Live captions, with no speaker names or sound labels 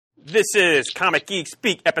This is Comic Geek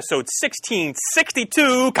Speak, episode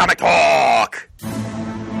 1662, Comic Talk!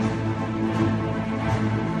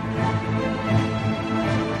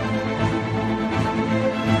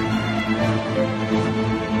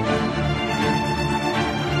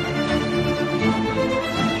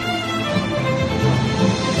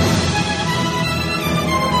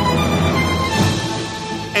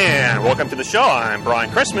 And welcome to the show. I'm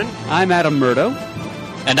Brian Chrisman. I'm Adam Murdo.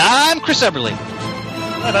 And I'm Chris Eberly.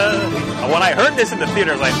 When I heard this in the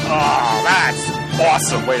theater, I was like, oh, that's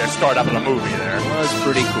awesome way to start up in a movie there. It was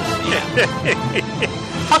pretty cool. Yeah.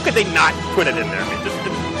 How could they not put it in there?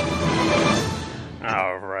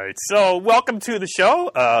 All right. So, welcome to the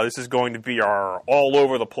show. This is going to be our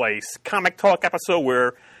all-over-the-place comic talk episode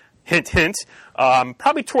where, hint, hint,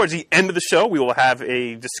 probably towards the end of the show, we will have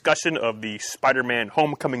a discussion of the Spider-Man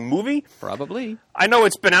Homecoming movie. Probably. I know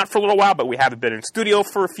it's been out for a little while, but we haven't been in studio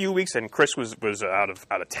for a few weeks, and Chris was out of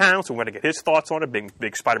town, so we're going to get his thoughts on it.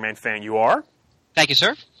 Big Spider-Man fan you are. Thank you,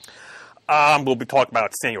 sir. We'll be talking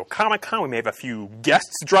about San Diego Comic-Con. We may have a few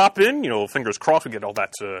guests drop in. Fingers crossed we get all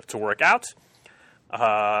that to work out.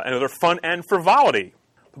 Another fun and frivolity.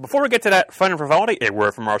 But before we get to that fun and frivolity, a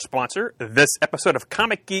word from our sponsor. This episode of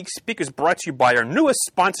Comic Geek Speak is brought to you by our newest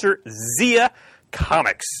sponsor, Zia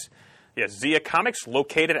Comics. Yes, Zia Comics,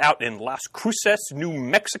 located out in Las Cruces, New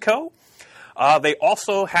Mexico. They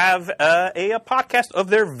also have a podcast of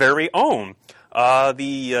their very own.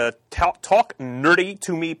 The Talk Nerdy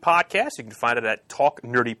to Me podcast. You can find it at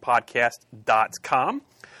talknerdypodcast.com.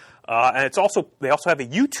 And they also have a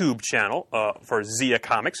YouTube channel for Zia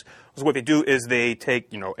Comics. So what they do is they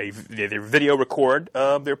take, they video record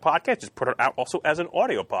their podcast, just put it out also as an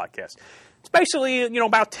audio podcast. It's basically,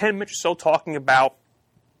 about 10 minutes or so talking about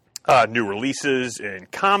new releases in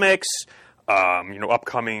comics,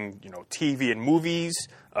 upcoming, TV and movies.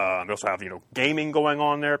 They also have, gaming going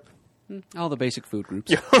on there. All the basic food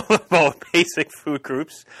groups. All the basic food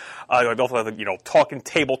groups. They also have, Talking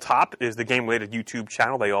Tabletop is the game-related YouTube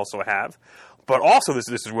channel they also have. But also, this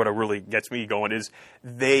is what really gets me going, is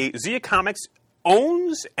Zia Comics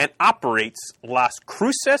owns and operates Las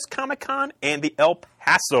Cruces Comic-Con and the El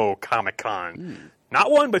Paso Comic-Con.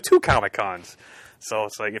 Not one, but two Comic-Cons. So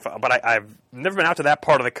it's like, I've never been out to that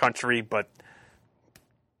part of the country, but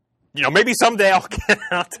maybe someday I'll get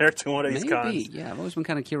out there to one of these cons. Yeah, I've always been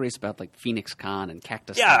kind of curious about like Phoenix Con and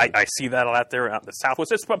Cactus Con. Con. I see that out there out in the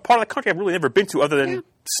Southwest. It's part of the country I've really never been to other than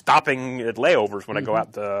stopping at layovers when I go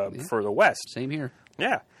out further west. Same here.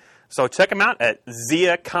 Yeah. So check them out at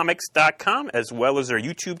ziacomics.com as well as their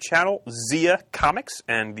YouTube channel, Zia Comics,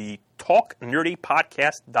 and the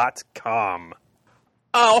talknerdypodcast.com.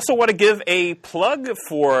 I also want to give a plug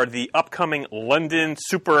for the upcoming London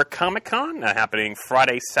Super Comic Con happening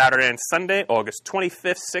Friday, Saturday, and Sunday, August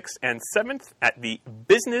 25th, 6th, and 7th at the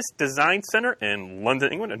Business Design Center in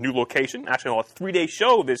London, England, a new location. Actually, a 3-day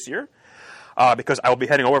show this year because I will be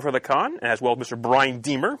heading over for the con, as well as Mr. Brian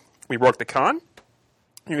Deemer. We work the con. You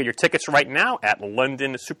can get your tickets right now at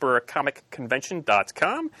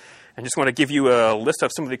londonsupercomicconvention.com. And just want to give you a list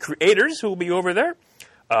of some of the creators who will be over there.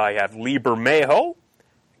 You have Lee Bermejo,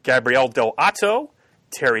 Gabrielle Del Otto,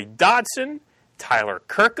 Terry Dodson, Tyler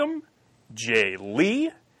Kirkham, Jay Lee,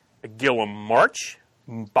 Gillum March,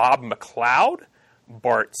 Bob McLeod,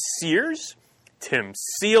 Bart Sears, Tim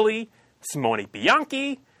Seeley, Simone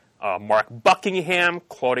Bianchi, Mark Buckingham,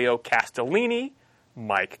 Claudio Castellini,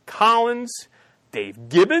 Mike Collins, Dave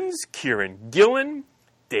Gibbons, Kieran Gillen,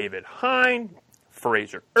 David Hine,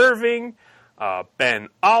 Fraser Irving, Ben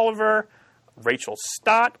Oliver, Rachel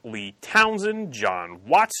Stott, Lee Townsend, John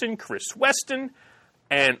Watson, Chris Weston,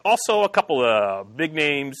 and also a couple of big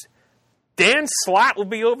names. Dan Slott will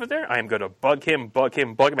be over there. I am going to bug him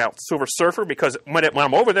about Silver Surfer because when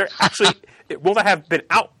I'm over there, actually, it will have been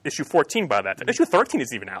out issue 14 by that time. Issue 13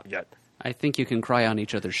 isn't even out yet. I think you can cry on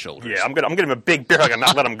each other's shoulders. Yeah, I'm gonna give him a big bear hug and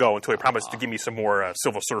not let him go until he promises to give me some more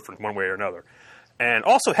Silver Surfer in one way or another. And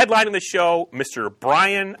also headlining the show, Mr.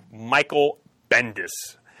 Brian Michael Bendis.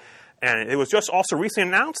 And it was just also recently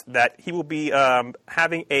announced that he will be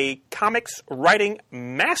having a comics writing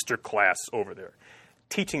masterclass over there.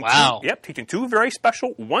 Teaching two very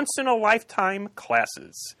special, once-in-a-lifetime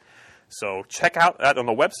classes. So check out that on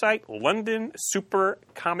the website,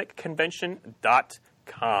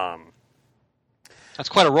 londonsupercomicconvention.com. That's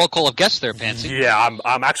quite a roll call of guests there, Pansy. Yeah,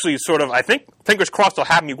 I'm actually sort of, I think fingers crossed they'll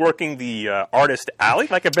have me working the artist alley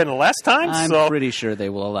like I've been the last time. I'm pretty sure they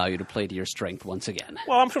will allow you to play to your strength once again.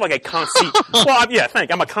 Well, I'm sort of like a concierge.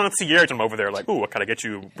 I'm a concierge. I'm over there like, ooh, what can I get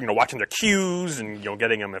you? Watching their cues and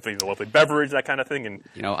getting them if they need a lovely beverage, that kind of thing. And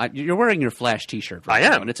you're wearing your Flash T-shirt right I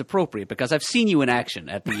am, now, and it's appropriate because I've seen you in action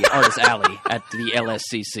at the artist alley at the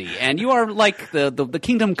LSCC, and you are like the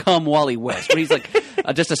Kingdom Come Wally West, where he's like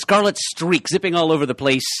just a scarlet streak zipping all over the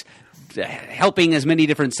place, helping as many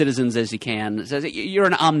different citizens as you can. You're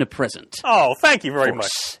an omnipresent. Oh, thank you very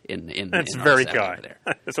much. That's very kind.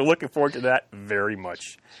 So looking forward to that very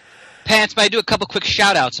much. Pants, may I do a couple quick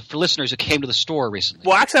shout-outs for listeners who came to the store recently?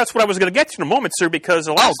 Well, actually, that's what I was going to get to in a moment, sir, because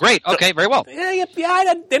great. Okay, very well. They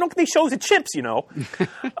don't get these shows at Chimps,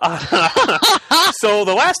 So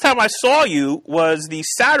the last time I saw you was the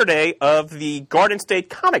Saturday of the Garden State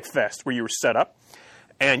Comic Fest, where you were set up,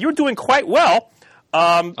 and you were doing quite well.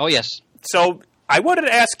 Oh, yes. So I wanted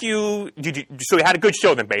to ask you, so you had a good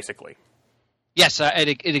show then, basically? Yes,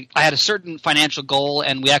 I had a certain financial goal,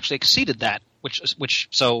 and we actually exceeded that,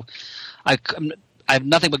 so I have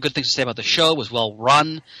nothing but good things to say about the show. It was well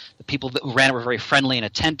run. The people who ran it were very friendly and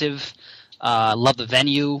attentive. Loved the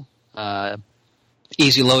venue.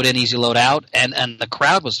 Easy load in, easy load out, and the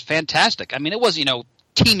crowd was fantastic. I mean, it was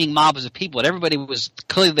teeming mobs of people, but everybody was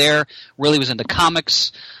clearly there. Really was into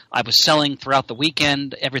comics. I was selling throughout the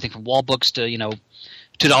weekend, everything from wall books to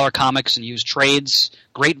 $2 comics and used trades.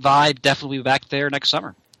 Great vibe. Definitely be back there next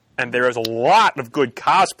summer. And there was a lot of good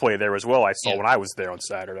cosplay there as well, I saw when I was there on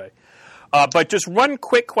Saturday. But just one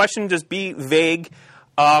quick question, just be vague.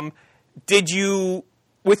 Did you,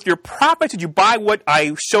 with your profits, did you buy what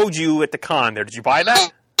I showed you at the con there? Did you buy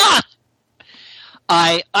that?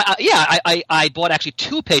 I bought actually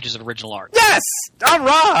 2 pages of original art. Yes! All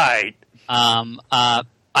right!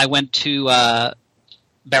 I went to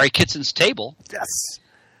Barry Kitson's table. Yes.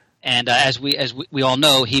 And as we all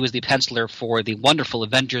know, he was the penciler for the wonderful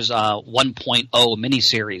Avengers 1.0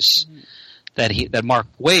 miniseries that Mark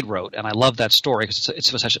Wade wrote, and I love that story because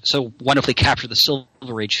it's so wonderfully captured the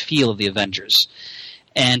Silver Age feel of the Avengers.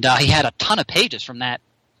 And he had a ton of pages from that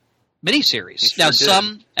miniseries. Now,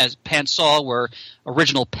 some, as Pan saw, were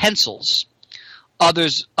original pencils.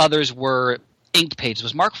 Others were inked pages.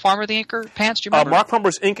 Was Mark Farmer the inker, Pants? Do you remember? Mark Farmer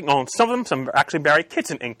was inking on some of them. Some actually Barry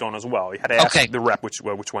Kitson inked on as well. You had to ask the rep which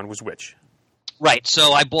one was which. Right.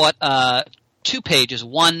 So I bought 2 pages.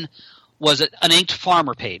 One was an inked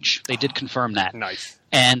Farmer page. They did confirm that. Nice.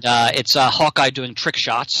 And it's Hawkeye doing trick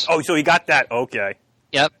shots. Oh, so you got that. Okay.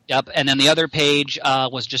 Yep. And then the other page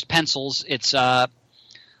was just pencils. It's all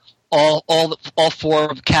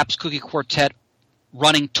 4 of Cap's Cookie Quartet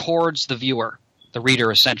running towards the viewer, the reader,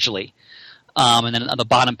 essentially. And then on the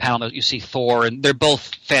bottom panel, you see Thor, and they're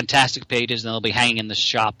both fantastic pages, and they'll be hanging in the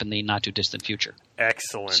shop in the not-too-distant future.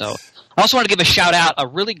 Excellent. So I also want to give a shout-out, a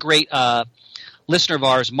really great listener of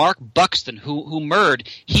ours, Mark Buxton, who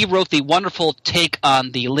he wrote the wonderful take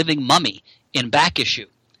on the living mummy in Back Issue,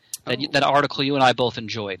 that article you and I both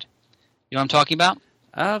enjoyed. You know what I'm talking about?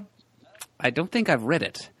 I don't think I've read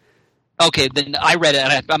it. Okay, then I read it,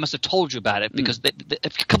 and I must have told you about it, because a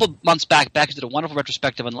couple of months back did a wonderful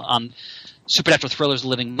retrospective on Supernatural Thrillers' The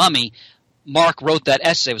Living Mummy. Mark wrote that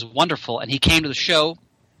essay. It was wonderful, and he came to the show.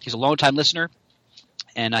 He's a long-time listener,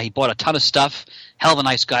 and he bought a ton of stuff. Hell of a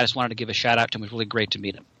nice guy. I just wanted to give a shout-out to him. It was really great to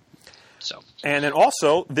meet him. And then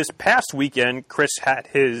also, this past weekend, Chris had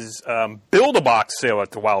his Build-A-Box sale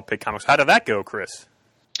at the Wild Pig Comics. How did that go, Chris?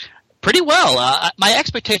 Pretty well. My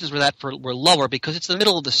expectations were lower because it's the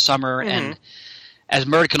middle of the summer, and as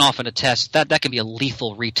Murd can often attest, that can be a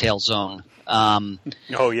lethal retail zone. I'm in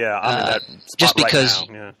that spot just because right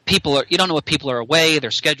now. Yeah. people you don't know if people are away,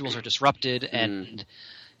 their schedules are disrupted, and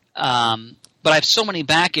but I have so many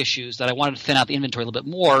back issues that I wanted to thin out the inventory a little bit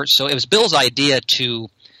more. So it was Bill's idea to.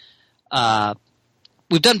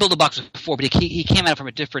 We've done Build-A-Box before, but he came at it from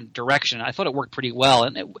a different direction. I thought it worked pretty well,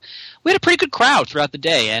 and we had a pretty good crowd throughout the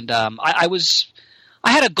day. And I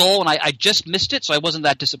had a goal, and I just missed it, so I wasn't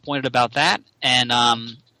that disappointed about that. And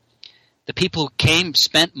the people who came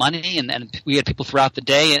spent money, and we had people throughout the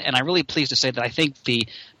day. And I'm really pleased to say that I think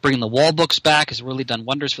bringing the wall books back has really done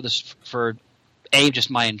wonders for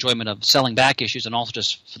just my enjoyment of selling back issues, and also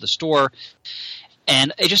just for the store.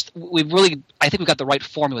 And I think we've got the right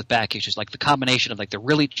formula with back issues, like the combination of like the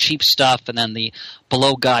really cheap stuff and then the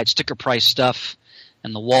below guide sticker price stuff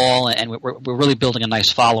and the wall, and we're really building a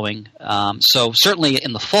nice following. So certainly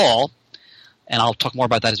in the fall, and I'll talk more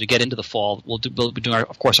about that as we get into the fall, we'll be doing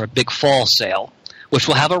of course our big fall sale, which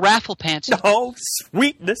will have a raffle, Pansy. Oh,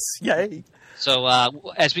 sweetness, yay! So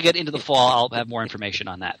as we get into the fall, I'll have more information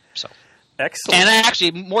on that. So excellent. And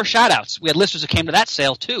actually more shout outs. We had listeners who came to that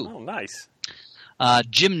sale too. Oh, nice.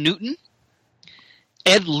 Jim Newton,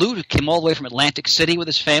 Ed Lute, who came all the way from Atlantic City with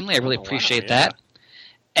his family. I really appreciate that.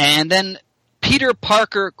 And then Peter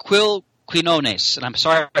Parker Quinones, and I'm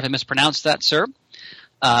sorry if I mispronounced that, sir.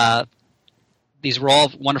 These were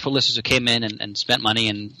all wonderful listeners who came in and spent money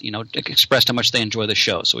and expressed how much they enjoy the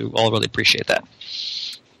show. So we all really appreciate that.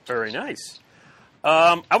 Very nice.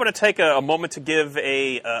 I want to take a moment to give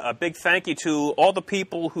a big thank you to all the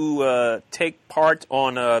people who take part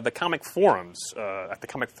on the comic forums at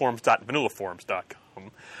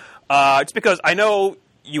thecomicforums.vanillaforums.com. It's because I know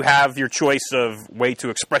you have your choice of way to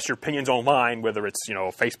express your opinions online, whether it's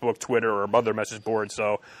Facebook, Twitter, or other message boards.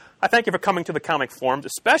 So I thank you for coming to the comic forums,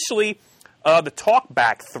 especially the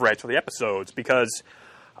talkback threads for the episodes, because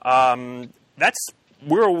that's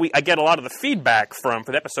where I get a lot of the feedback for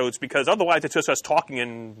the episodes, because otherwise it's just us talking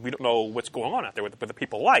and we don't know what's going on out there, what the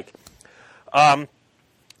people like. We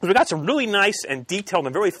got some really nice and detailed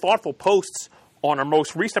and very thoughtful posts on our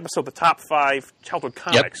most recent episode, the top 5 childhood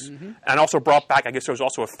comics, and also brought back, I guess there was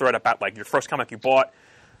also a thread about your first comic you bought.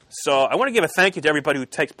 So I want to give a thank you to everybody who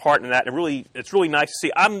takes part in that. It's really nice to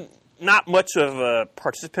see. I'm not much of a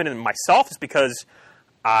participant in myself, just because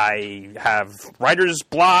I have writer's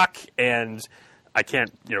block and I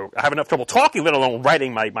can't, I have enough trouble talking, let alone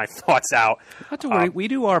writing my thoughts out. Not to worry, we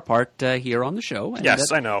do our part here on the show. And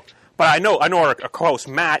yes, I know. But I know our co-host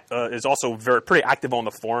Matt is also pretty active on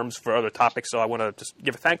the forums for other topics, so I want to just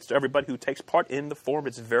give thanks to everybody who takes part in the forum.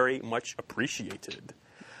 It's very much appreciated.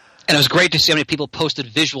 And it was great to see how many people posted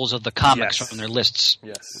visuals of the comics from their lists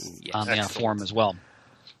on the forum as well.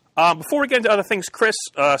 Before we get into other things, Chris,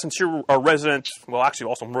 since you're our resident, well, actually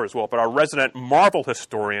also Murr as well, but our resident Marvel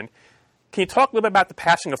historian, can you talk a little bit about the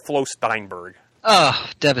passing of Flo Steinberg? Oh,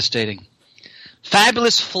 devastating.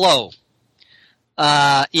 Fabulous Flo.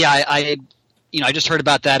 I just heard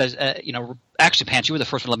about that as, actually, Pants, you were the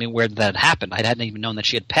first one to let me aware that had happened. I hadn't even known that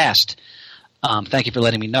she had passed. Thank you for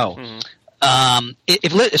letting me know. Mm-hmm.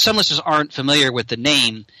 If some listeners aren't familiar with the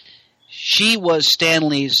name, she was Stan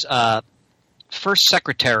Lee's first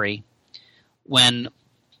secretary when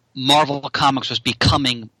Marvel Comics was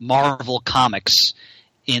becoming Marvel Comics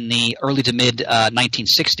in the early to mid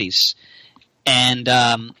 1960s. And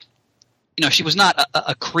she was not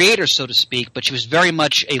a creator, so to speak, but she was very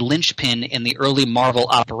much a linchpin in the early Marvel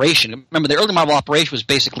operation. Remember, the early Marvel operation was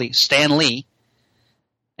basically Stan Lee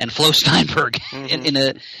and Flo Steinberg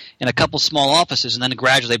in a couple small offices, and then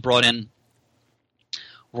gradually they brought in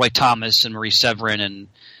Roy Thomas and Marie Severin and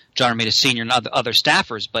John Romita Sr. and other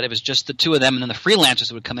staffers, but it was just the two of them, and then the freelancers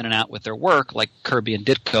who would come in and out with their work, like Kirby and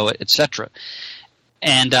Ditko, etc.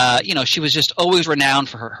 And she was just always renowned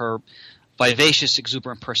for her vivacious,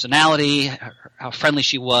 exuberant personality, how friendly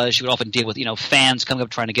she was. She would often deal with fans coming up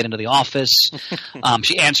trying to get into the office.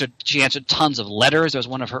 She answered tons of letters. That was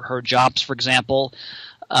one of her jobs, for example.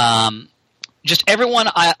 Just everyone.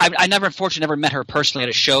 I never, unfortunately, never met her personally at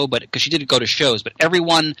a show, but because she didn't go to shows. But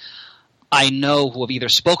everyone I know who have either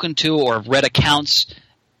spoken to or have read accounts,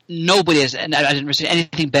 nobody has, and I didn't see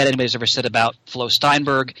anything bad anybody's ever said about Flo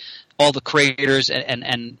Steinberg. All the creators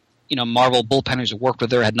and Marvel bullpenners who worked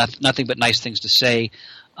with her had nothing but nice things to say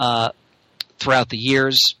throughout the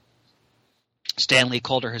years. Stan Lee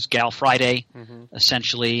called her his Gal Friday,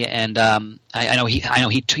 essentially, and I know he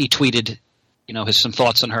tweeted some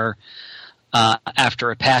thoughts on her after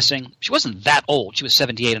her passing. She wasn't that old. She was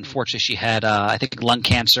 78. Unfortunately, she had I think lung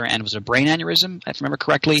cancer and it was a brain aneurysm, if I remember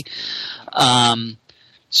correctly.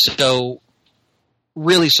 So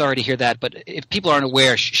really sorry to hear that, but if people aren't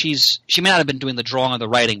aware, she may not have been doing the drawing or the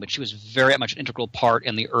writing, but she was very much an integral part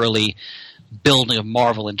in the early building of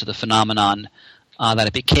Marvel into the phenomenon that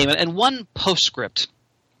it became. And one postscript.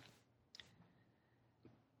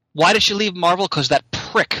 Why did she leave Marvel? Because that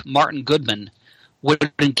prick, Martin Goodman,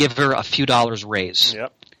 wouldn't give her a few dollars raise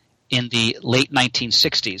in the late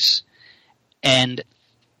 1960s. And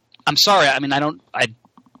I'm sorry,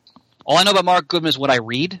 all I know about Mark Goodman is what I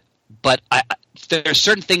read, but there are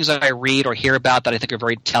certain things that I read or hear about that I think are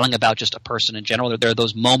very telling about just a person in general. There are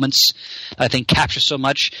those moments that I think capture so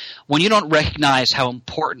much. When you don't recognize how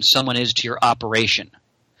important someone is to your operation,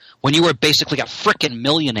 when you were basically a frickin'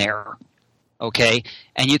 millionaire, okay,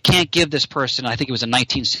 and you can't give this person, I think it was in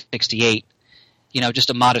 1968, just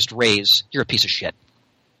a modest raise, you're a piece of shit.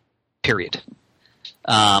 Period.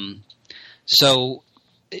 So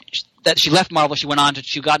that she left Marvel,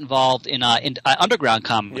 she got involved in underground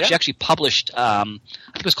comics. Yeah. She actually published, I think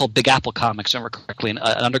it was called Big Apple Comics, if I remember correctly, an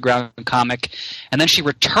underground comic. And then she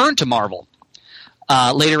returned to Marvel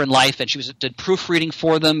later in life, and she did proofreading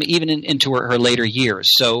for them, even into her later years.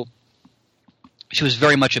 So she was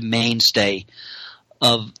very much a mainstay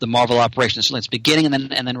of the Marvel operation. So it's beginning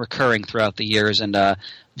and then recurring throughout the years. And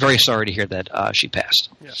very sorry to hear that she passed.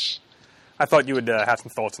 Yes. I thought you would have some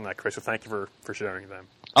thoughts on that, Chris, so thank you for sharing them.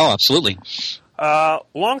 Oh, absolutely.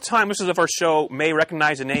 Long-time listeners of our show may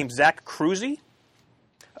recognize the name Zach Cruzy.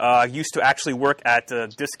 Used to actually work at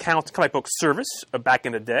Discount Comic Book Service back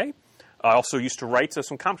in the day. Also used to write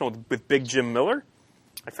some comics with Big Jim Miller.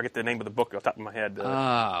 I forget the name of the book off the top of my head.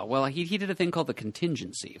 Well, he did a thing called The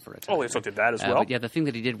Contingency for a time. Oh, he also did that as well. But yeah, the thing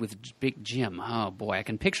that he did with Big Jim. Oh, boy, I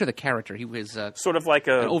can picture the character. He was sort of like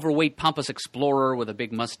an overweight, pompous explorer with a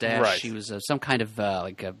big mustache. Right. He was some kind of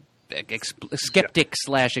like a skeptic /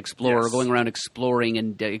 explorer going around exploring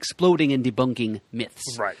and exploding and debunking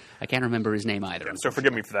myths. Right. I can't remember his name either. Yeah, so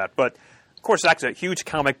forgive me for that. But, of course, Zach's a huge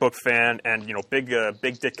comic book fan and, big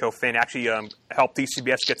Ditko fan. Actually helped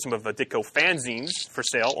DCBS get some of Ditko fanzines for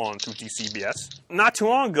sale on through DCBS. Not too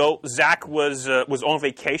long ago, Zach was on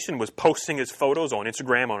vacation, was posting his photos on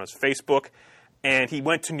Instagram, on his Facebook, and he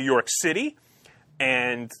went to New York City.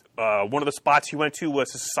 And one of the spots he went to was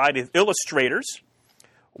the Society of Illustrators,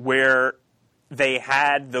 where they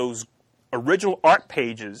had those original art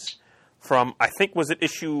pages from, I think, was it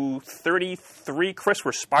issue 33, Chris,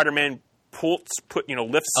 where Spider-Man lifts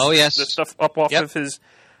the stuff up off of his,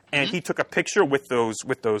 and he took a picture with those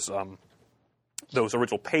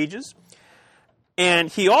original pages. And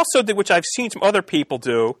he also did, which I've seen some other people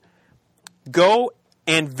do, go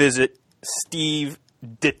and visit Steve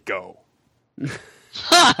Ditko.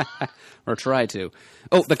 Or try to.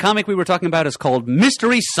 Oh, the comic we were talking about is called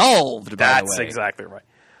Mystery Solved, by the way. That's exactly right.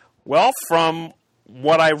 Well, from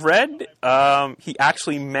what I read, he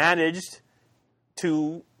actually managed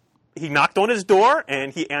to... He knocked on his door,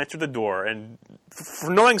 and he answered the door. And for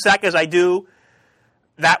knowing Zach as I do,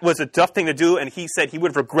 that was a tough thing to do, and he said he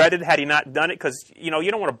would have regretted had he not done it, because, you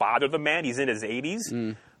don't want to bother the man. He's in his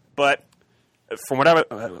 80s. But from whatever...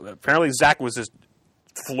 apparently Zach was just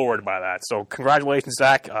floored by that. So congratulations,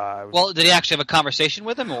 Zach. Well, did he actually have a conversation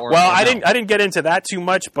with him? Or I didn't get into that too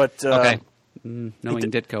much, but... okay. Knowing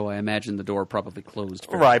Ditko, I imagine the door probably closed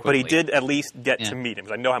very right, quickly. but he did at least get to meet him,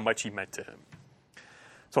 because I know how much he meant to him.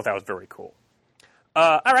 So that was very cool.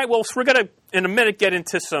 All right, well, so we're going to, in a minute, get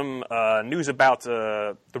into some news about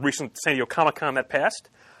the recent San Diego Comic-Con that passed.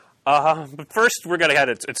 But first, we're going to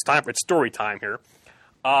it's time for story time here.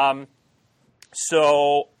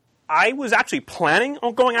 So I was actually planning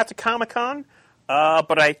on going out to Comic-Con,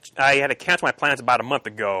 but I had to cancel my plans about a month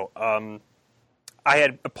ago. I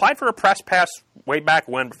had applied for a press pass way back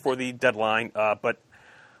when, before the deadline, but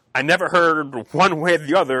I never heard one way or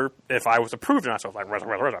the other if I was approved or not. So I was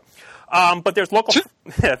like, but there's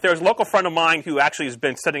a local friend of mine who actually has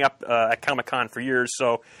been setting up at Comic-Con for years.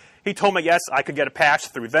 So he told me, yes, I could get a pass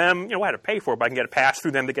through them. I had to pay for it, but I can get a pass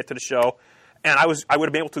through them to get to the show. And I would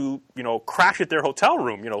have been able to, crash at their hotel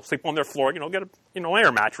room, sleep on their floor, get an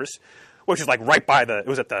air mattress, which is like right by it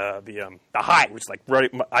was at the Hyatt, which is like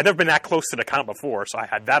right, I've never been that close to the con before. So I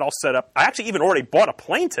had that all set up. I actually even already bought a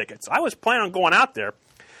plane ticket. So I was planning on going out there.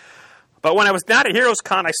 But when I was down at Heroes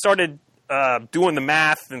Con, I started doing the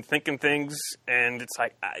math and thinking things, and it's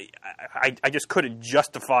like I just couldn't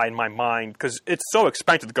justify in my mind, because it's so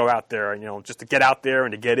expensive to go out there, just to get out there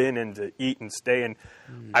and to get in and to eat and stay. And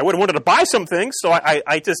I would have wanted to buy some things, so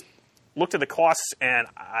I just looked at the costs, and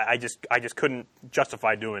I just couldn't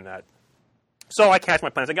justify doing that. So I canceled my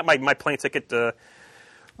plans. I got my plane ticket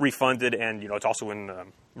refunded, and it's also in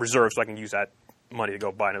reserve, so I can use that money to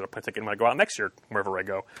go buy another plane ticket when I go out next year, wherever I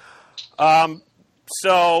go.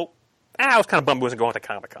 So I was kind of bummed I wasn't going to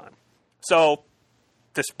Comic-Con. So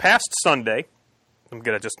this past Sunday,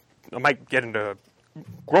 I might get into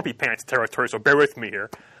grumpy pants territory, so bear with me here.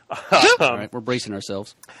 All right, we're bracing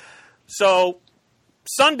ourselves. So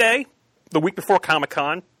Sunday, the week before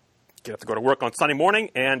Comic-Con, get up to go to work on Sunday morning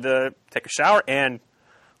and take a shower, and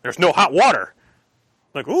there's no hot water.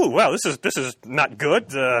 Like, ooh, well, this is not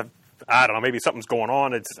good. I don't know, maybe something's going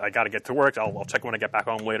on. I got to get to work. I'll check when I get back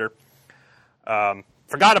home later.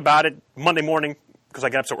 Forgot about it Monday morning, because I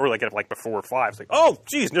get up so early. I get up like before 5. It's like, oh,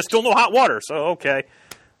 geez, there's still no hot water. So, okay.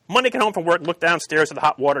 Monday, get home from work, look downstairs at the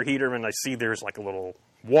hot water heater, and I see there's like a little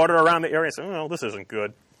water around the area. I said, well, this isn't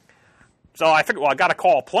good. So I figured, I got to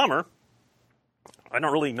call a plumber. I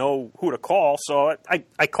don't really know who to call, so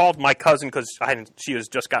I called my cousin, because she has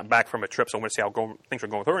just gotten back from a trip, so I want to see how things are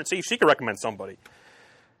going with her and see if she could recommend somebody.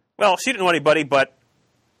 Well, she didn't know anybody, but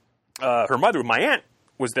her mother, my aunt,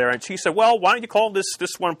 was there, and she said, well, why don't you call this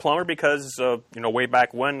one plumber, because, way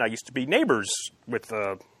back when I used to be neighbors with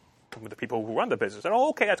the people who run the business. I said,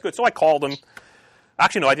 oh, okay, that's good. So I called him.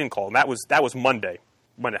 Actually, no, I didn't call him. That was Monday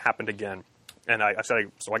when it happened again. And I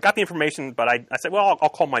said, so I got the information, but I said, well, I'll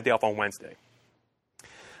call my day off on Wednesday.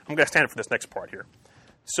 I'm going to stand up for this next part here.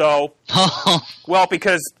 So, well,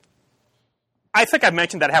 because I think I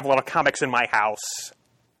mentioned that I have a lot of comics in my house,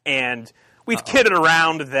 and we've kidded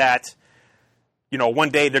around that, one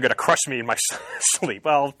day they're going to crush me in my sleep.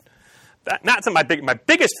 Well, that's my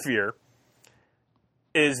biggest fear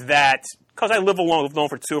is that, because I live alone for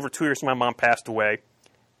over 2 years since my mom passed away,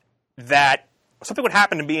 that something would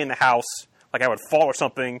happen to me in the house, like I would fall or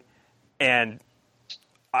something, and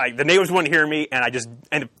the neighbors wouldn't hear me, and I just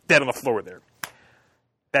end up dead on the floor there.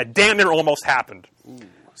 That damn near almost happened. Ooh.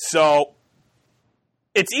 So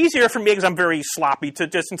it's easier for me because I'm very sloppy to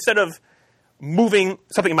just, instead of moving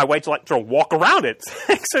something in my way, to walk around it.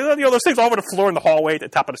 So those things all over the floor in the hallway at the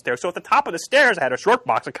top of the stairs. So at the top of the stairs, I had a short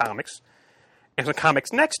box of comics and some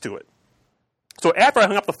comics next to it. So after I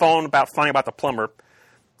hung up the phone finding about the plumber,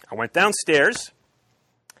 I went downstairs.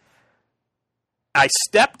 I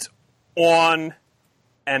stepped on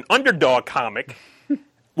an Underdog comic,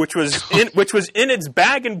 which was in its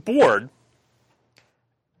bag and board,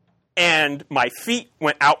 and my feet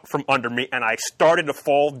went out from under me, and I started to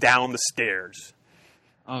fall down the stairs.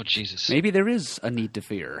 Oh, Jesus. Maybe there is a need to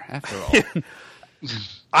fear, after all.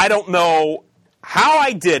 I don't know how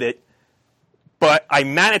I did it, but I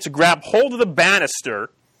managed to grab hold of the banister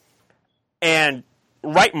and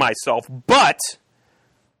right myself, but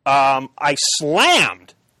I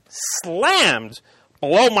slammed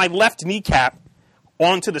below my left kneecap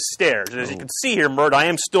onto the stairs. As you can see here, Mert, I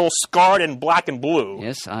am still scarred in black and blue.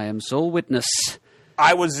 Yes, I am sole witness.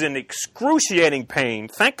 I was in excruciating pain.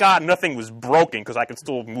 Thank God nothing was broken because I can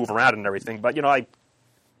still move around and everything. But,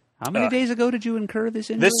 How many days ago did you incur this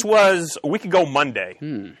injury? This was a week ago Monday.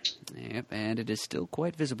 Yep, and it is still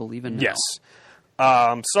quite visible even now. Yes.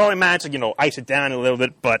 So I managed to, ice it down a little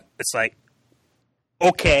bit, but it's like,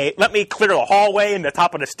 okay, let me clear the hallway and the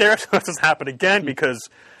top of the stairs so this doesn't happen again, because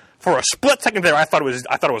for a split second there, I thought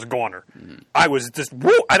it was goner. I was just,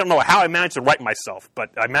 I don't know how I managed to right myself,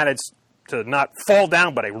 but I managed to not fall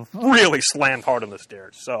down, but I really slammed hard on the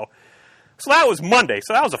stairs. So that was Monday.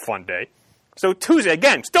 So that was a fun day. So Tuesday,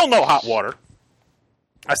 again, still no hot water.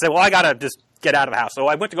 I said, well, I got to just get out of the house. So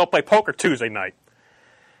I went to go play poker Tuesday night.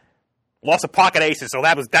 Lost a pocket aces, so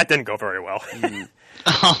that didn't go very well.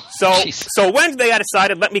 So Wednesday I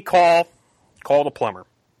decided, let me call the plumber.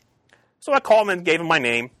 So I called him and gave him my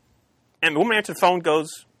name. And the woman answered the phone,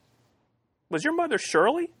 goes, was your mother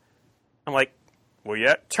Shirley? I'm like, well,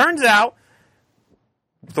 yeah. Turns out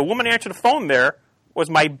the woman who answered the phone there was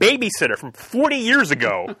my babysitter from 40 years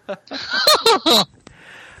ago.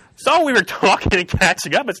 So we were talking and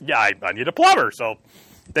catching up. It's, I need a plumber. So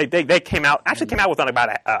they came out within about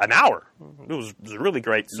an hour. It was really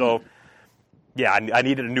great. So, yeah, I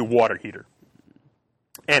needed a new water heater.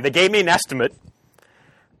 And they gave me an estimate,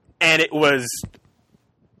 and it was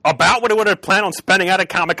about what I would have planned on spending out at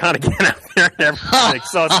Comic-Con again out there and everything.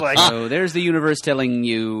 So it's like... So there's the universe telling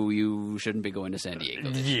you shouldn't be going to San Diego.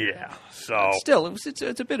 Yeah, so... Still,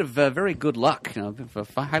 it's a bit of very good luck.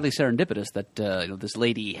 Highly serendipitous that this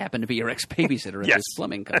lady happened to be your ex-babysitter at this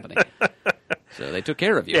plumbing company. So they took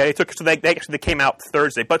care of you. Yeah, they came out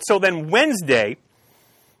Thursday. But so then Wednesday,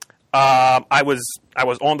 I was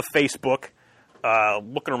on the Facebook,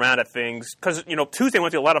 looking around at things, because Tuesday I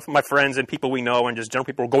went to a lot of my friends and people we know and just general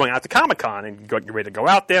people were going out to Comic-Con and get ready to go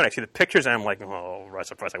out there, and I see the pictures and I'm like, oh,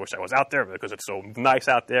 Russell, I wish I was out there because it's so nice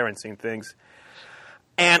out there and seeing things.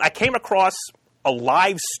 And I came across a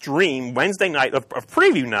live stream Wednesday night, a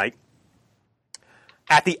preview night,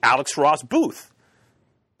 at the Alex Ross booth.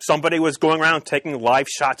 Somebody was going around taking live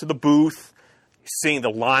shots of the booth, seeing the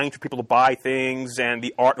line for people to buy things, and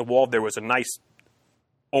the art on the wall. There was a nice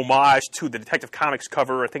homage to the Detective Comics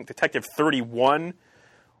cover, I think Detective 31,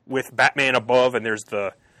 with Batman above, and there's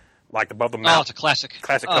above the mouth. Oh, it's a classic.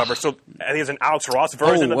 Classic cover. So I think there's an Alex Ross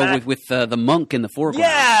version of that. With the monk in the foreground.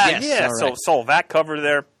 Yeah, yes, yeah. Right. So that cover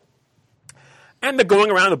there. And they're going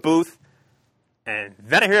around the booth, and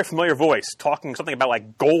then I hear a familiar voice talking something about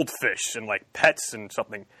like goldfish and like pets and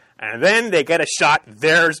something. And then they get a shot.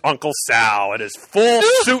 There's Uncle Sal in his full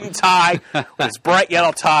suit and tie, with his bright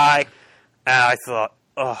yellow tie. And I thought,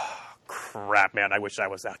 oh, crap, man, I wish I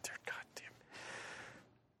was out there. God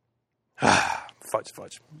damn.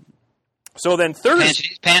 Fudge. So then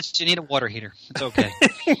Thursday... Pants, you need a water heater. It's okay.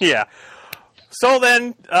 Yeah. So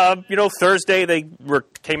then, Thursday they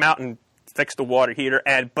came out and fixed the water heater,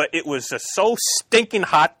 but it was just so stinking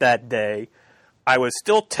hot that day. I was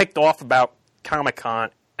still ticked off about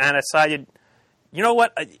Comic-Con, and I decided, you know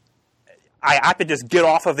what? I have to just get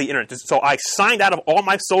off of the internet. So I signed out of all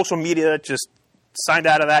my social media, just signed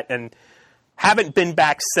out of that, and haven't been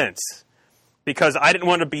back since. because I didn't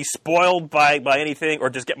want to be spoiled by anything or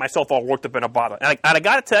just get myself all worked up in a bottle. And I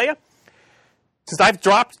got to tell you, since I've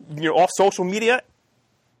dropped off social media,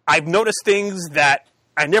 I've noticed things that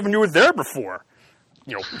I never knew were there before.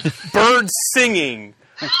 Birds singing,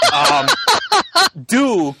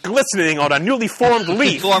 dew glistening on a newly formed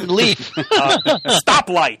leaf.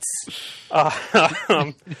 Stoplights.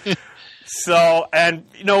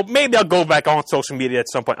 Maybe I'll go back on social media at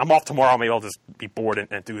some point. I'm off tomorrow. Maybe I'll just be bored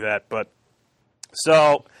and do that.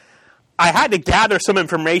 So I had to gather some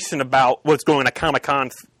information about what's going on at Comic-Con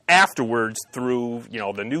afterwards through,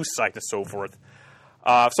 the news site and so forth.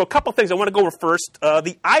 So a couple things I want to go over first.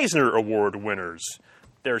 The Eisner Award winners.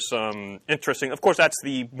 There's some interesting. Of course, that's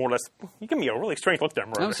the more or less. You give me a really strange look there,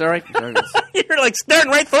 Murray. I'm sorry. You're like staring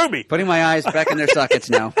right through me. Putting my eyes back in their sockets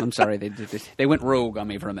now. I'm sorry. They went rogue on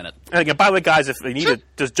me for a minute. And again, by the way, guys, if they need to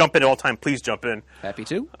just jump in at all time, please jump in. Happy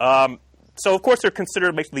to. So, of course, they're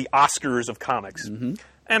considered basically the Oscars of comics. Mm-hmm. And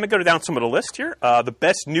I'm going to go down some of the list here. The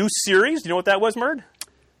best new series. Do you know what that was, Murd?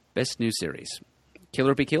 Best new series. Kill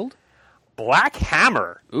or Be Killed? Black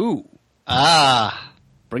Hammer. Ooh.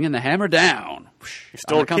 Bringing the hammer down. You're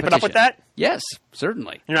still keeping up with that? Yes,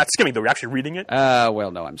 certainly. You're not skimming, though. You're actually reading it? Well,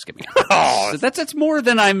 no, I'm skimming it. That's more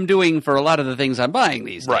than I'm doing for a lot of the things I'm buying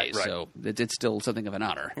these days. Right. So it's still something of an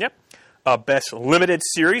honor. Yep. Best limited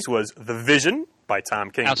series was The Vision by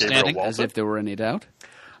Tom King and Gabriel Walter. As if there were any doubt.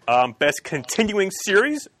 Best continuing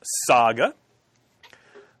series, Saga.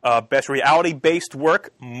 Best reality-based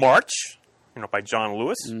work, March, by John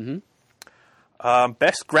Lewis. Mm-hmm.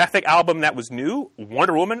 Best graphic album that was new,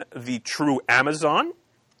 Wonder Woman, The True Amazon.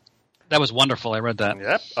 That was wonderful. I read that.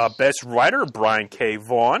 Yep. Best writer, Brian K.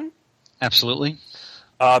 Vaughan. Absolutely.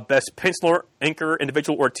 Best penciler, inker,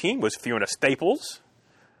 individual, or team was Fiona Staples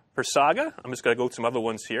for Saga. I'm just going to go with some other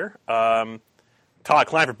ones here. Todd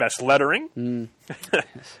Klein for best lettering.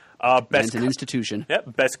 Best an institution.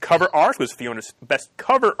 Yep. Best cover art was Fiona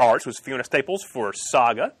Staples for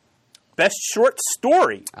Saga. Best short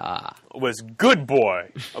story was Good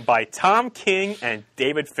Boy by Tom King and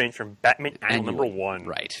David Finch from Batman Annual #1.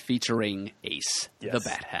 Right, featuring Ace the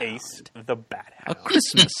Bat Hound. Ace the Bat Hound. A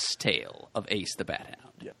Christmas tale of Ace the Bat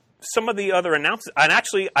Hound. Yep. Some of the other announcements, and I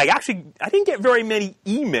didn't get very many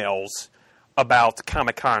emails about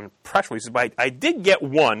Comic-Con press releases, but I did get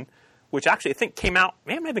one, which actually I think came out,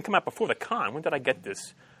 may have even come out before the con. When did I get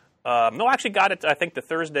this? No, I actually got it, I think, the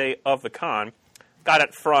Thursday of the con. Got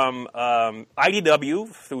it from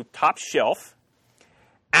IDW through Top Shelf.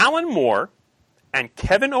 Alan Moore and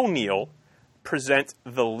Kevin O'Neill present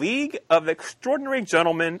The League of Extraordinary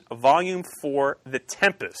Gentlemen, Volume 4, The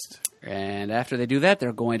Tempest. And after they do that,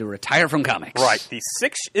 they're going to retire from comics. Right. The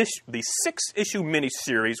six-issue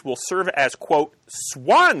miniseries will serve as, quote,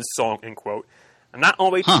 swan song, end quote, not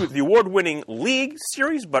only to the award-winning League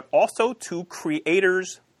series, but also to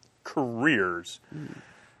creators' careers.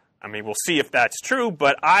 I mean, we'll see if that's true,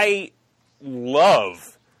 but I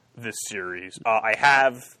love this series.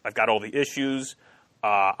 I've got all the issues.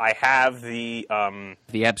 I have the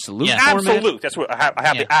absolute format. Absolute. That's what I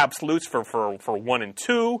have. The absolutes for 1 and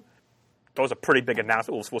 2. Those are pretty big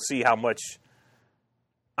announcements. We'll see how much.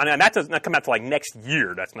 I mean, that does not come out till like next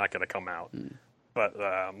year. That's not going to come out, but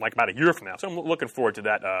like about a year from now. So I'm looking forward to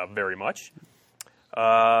that very much.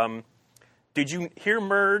 Did you hear,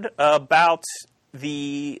 Murd, about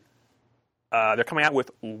the? They're coming out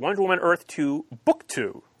with Wonder Woman Earth 2 Book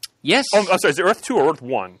 2. Yes. Oh, I'm sorry, is it Earth 2 or Earth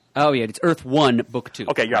 1? Oh, yeah, it's Earth 1 Book 2.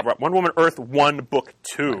 Okay, yeah, right. Wonder Woman Earth 1 Book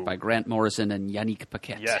 2. Right, by Grant Morrison and Yannick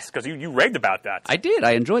Paquette. Yes, because you raved about that. I did.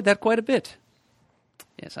 I enjoyed that quite a bit.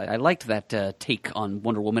 Yes, I liked that take on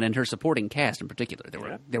Wonder Woman and her supporting cast in particular.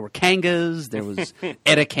 There were Kangas, there was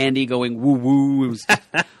Etta Candy going woo-woo. It was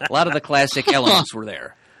a lot of the classic elements were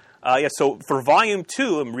there. So for Volume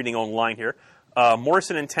 2, I'm reading online here,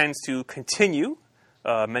 Morrison intends to continue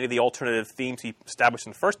many of the alternative themes he established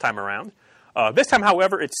in the first time around. This time,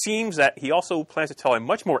 however, it seems that he also plans to tell a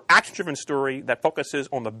much more action-driven story that focuses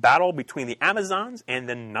on the battle between the Amazons and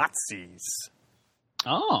the Nazis.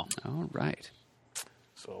 Oh. All right.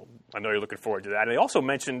 So I know you're looking forward to that. And they also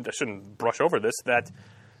mentioned, I shouldn't brush over this, that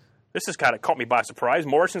this has kind of caught me by surprise.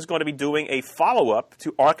 Morrison's going to be doing a follow-up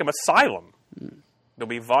to Arkham Asylum. There'll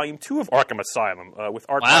be Volume 2 of Arkham Asylum with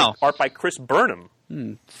art by Chris Burnham.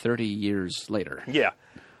 30 years later. Yeah.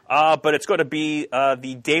 But it's going to be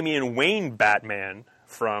the Damian Wayne Batman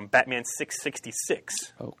from Batman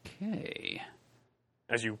 666. Okay.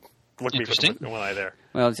 As you look at me with one eye there.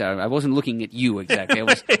 Well, I wasn't looking at you exactly.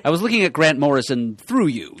 I was looking at Grant Morrison through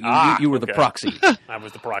you. You were the proxy. I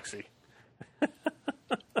was the proxy.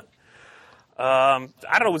 I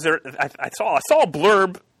don't know. Was there? I saw a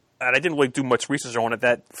blurb and I didn't really do much research on it,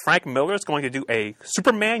 that Frank Miller is going to do a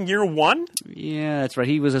Superman Year One. Yeah, that's right.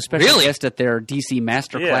 He was a special guest at their DC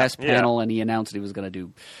Masterclass panel, and he announced he was going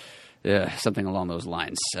to do something along those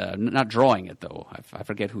lines. Not drawing it, though. I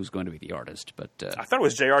forget who's going to be the artist. But I thought it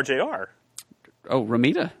was JR. Oh,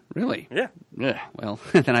 Ramita? Really? Yeah. Well,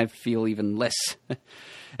 then I feel even less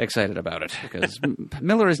excited about it, because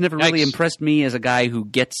Miller has never really impressed me as a guy who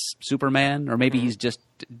gets Superman, or maybe he's just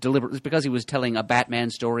deliberate. It's because he was telling a Batman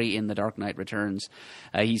story in The Dark Knight Returns.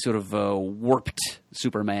 He sort of warped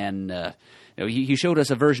Superman. He showed us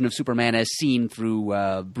a version of Superman as seen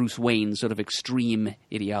through Bruce Wayne's sort of extreme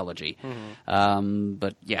ideology.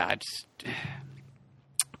 But yeah,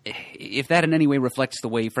 if that in any way reflects the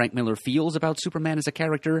way Frank Miller feels about Superman as a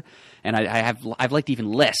character, and I've liked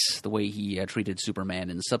even less the way he treated Superman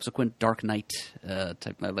in subsequent Dark Knight,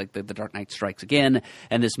 like the Dark Knight Strikes Again,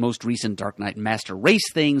 and this most recent Dark Knight Master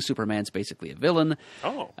Race thing. Superman's basically a villain.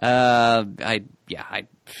 I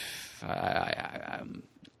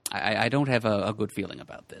don't have a good feeling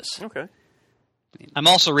about this. Okay. I'm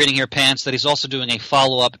also reading here, Pants, that he's also doing a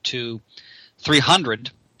follow-up to 300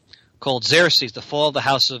 called Xerxes, The Fall of the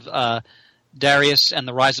House of Darius and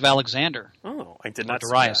the Rise of Alexander. Oh, I did not see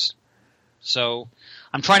Darius. that. So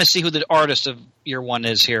I'm trying to see who the artist of Year One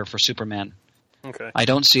is here for Superman. Okay. I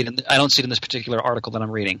don't see it in this particular article that I'm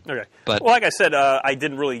reading. Okay. But well, like I said,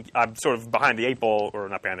 I'm sort of behind the eight ball, or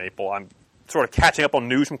not behind the eight ball. I'm sort of catching up on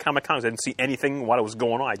news from Comic-Con. I didn't see anything while it was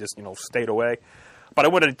going on. I just, stayed away. But I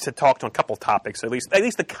wanted to talk to a couple of topics, at least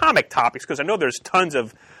the comic topics, because I know there's tons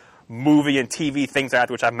of movie and TV things out,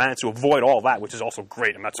 which I've managed to avoid all that, which is also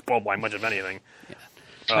great. I'm not spoiled by much of anything. Yeah.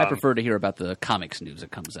 I prefer to hear about the comics news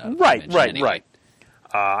that comes out. Right.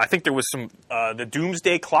 I think there was some the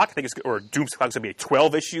Doomsday Clock. Doomsday Clock is going to be a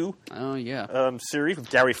 12-issue. Oh yeah. Series with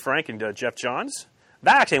Gary Frank and Jeff Johns.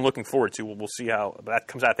 That actually I'm looking forward to. We'll see how that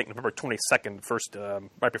comes out. I think November 22nd, first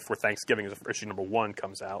right before Thanksgiving, is issue number 1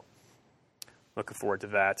 comes out. Looking forward to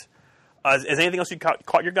that. Is anything else you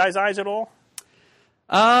caught your guys' eyes at all?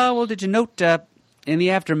 Well, did you note in the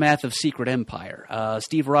aftermath of Secret Empire,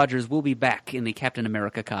 Steve Rogers will be back in the Captain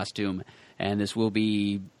America costume, and this will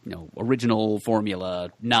be, original formula,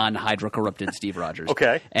 non-Hydra-corrupted Steve Rogers.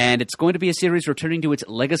 Okay. And it's going to be a series returning to its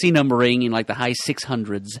legacy numbering in the high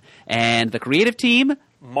 600s, and the creative team...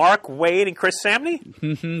 Mark Wade and Chris Samney?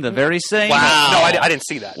 The very same. Wow. No, I didn't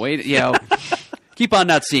see that. Wade, keep on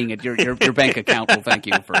not seeing it. Your bank account will thank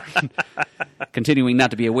you for continuing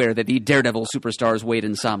not to be aware that the Daredevil superstars Wade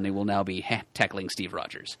and Samney will now be tackling Steve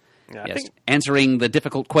Rogers. Yeah, yes, answering the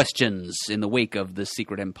difficult questions in the wake of the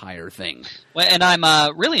Secret Empire thing. Well, and I'm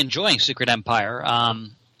really enjoying Secret Empire.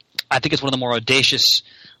 I think it's one of the more audacious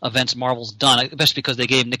events Marvel's done, especially because they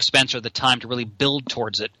gave Nick Spencer the time to really build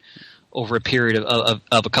towards it over a period of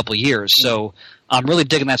a couple of years. So I'm really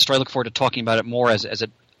digging that story. I look forward to talking about it more as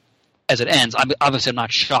it ends. I'm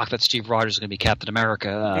not shocked that Steve Rogers is going to be Captain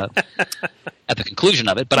America at the conclusion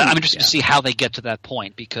of it, but I'm interested to see how they get to that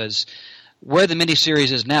point, because where the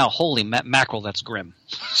miniseries is now, holy mackerel, that's grim.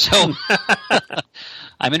 So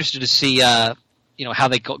I'm interested to see how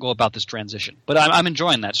they go about this transition. But I'm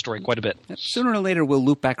enjoying that story quite a bit. Sooner or later, we'll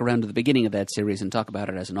loop back around to the beginning of that series and talk about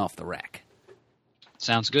it as an off-the-rack.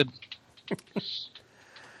 Sounds good.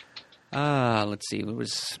 Let's see. There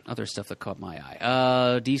was other stuff that caught my eye.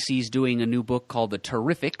 DC's doing a new book called The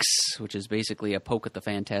Terrifics, which is basically a poke at the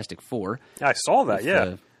Fantastic Four. I saw that,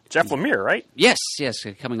 yeah. Jeff Lemire, right? Yes.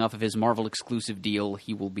 Coming off of his Marvel exclusive deal,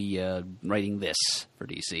 he will be writing this for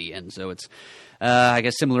DC. And so it's, I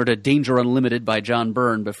guess, similar to Danger Unlimited by John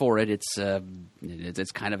Byrne before it. It's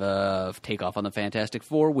kind of a takeoff on the Fantastic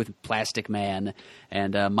Four with Plastic Man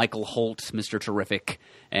and Michael Holt, Mr. Terrific,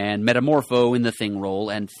 and Metamorpho in the Thing role,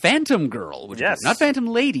 and Phantom Girl, which is not Phantom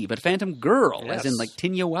Lady, but Phantom Girl, as in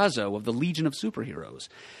Tinya Wazo of the Legion of Superheroes.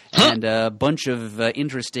 And a bunch of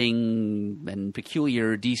interesting and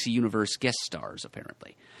peculiar DC Universe guest stars,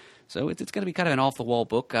 apparently. So it's going to be kind of an off-the-wall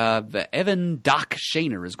book. Evan Doc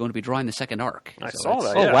Shaner is going to be drawing the second arc. I saw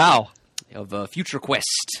that, Oh, wow. Of Future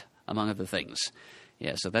Quest, among other things.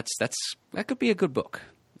 Yeah, so that could be a good book.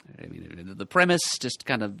 I mean, the premise just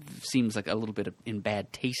kind of seems like a little bit in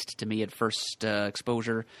bad taste to me at first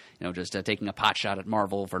exposure. Just taking a pot shot at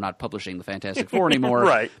Marvel for not publishing the Fantastic Four anymore.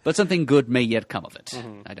 Right. But something good may yet come of it.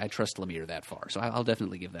 Mm-hmm. I trust Lemire that far, so I'll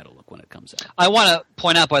definitely give that a look when it comes out. I want to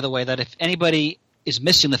point out, by the way, that if anybody is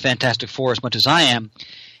missing the Fantastic Four as much as I am,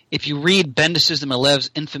 if you read Bendis and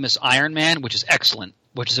Milev's infamous Iron Man, which is excellent,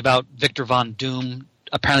 which is about Victor Von Doom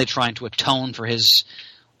apparently trying to atone for his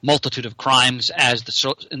multitude of crimes as,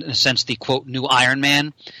 in a sense, the, quote, new Iron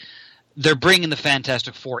Man. They're bringing the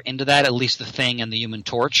Fantastic Four into that, at least the Thing and the Human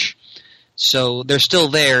Torch. So they're still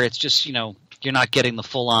there. It's just, you're not getting the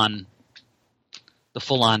full on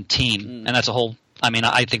team, and that's a whole. I mean,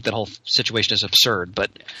 I think that whole situation is absurd, but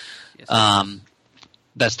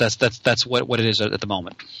that's what it is at the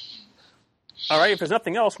moment. All right, if there's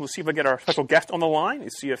nothing else, we'll see if we get our special guest on the line.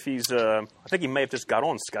 See if he's. I think he may have just got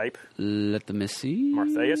on Skype. Let me see.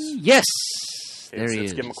 Martheus? Yes. Okay, there he is.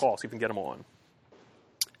 Let's give him a call, see if we can get him on.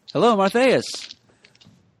 Hello, Martheus.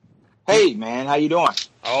 Hey, man. How you doing?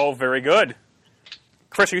 Oh, very good.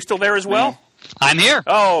 Chris, are you still there as well? I'm here.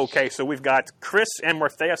 Oh, okay. So we've got Chris and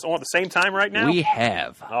Martheus on at the same time right now? We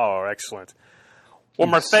have. Oh, excellent. Well,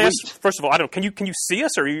 Martheus, first of all, can you see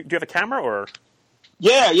us, or do you have a camera, or?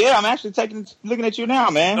 Yeah. I'm actually looking at you now,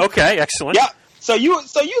 man. Okay, excellent. Yeah. So you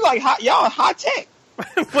like y'all high tech.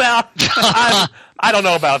 Well, I don't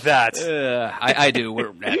know about that. I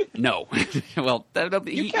do. No. Well,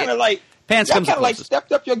 you kind of like Pants y'all comes kind of like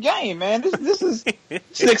stepped up your game, man. This is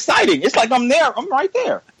exciting. It's like I'm there. I'm right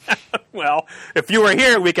there. Well, if you were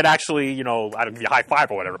here, we could actually, I don't give you a high five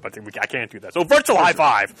or whatever, but I can't do that. So virtual high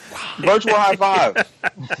five. Virtual high five.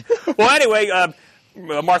 Well, anyway,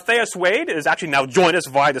 Martheus Wade is actually now joined us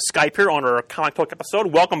via the Skype here on our comic book episode.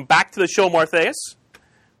 Welcome back to the show, Martheus.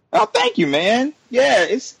 Oh, thank you, man. Yeah,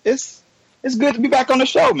 it's good to be back on the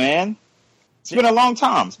show, man. It's been a long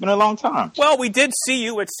time. Well, we did see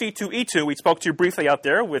you at C2E2. We spoke to you briefly out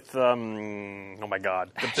there with, oh my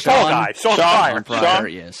God, the tall guy, Sean Pryor.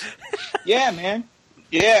 Yes. Yeah, man.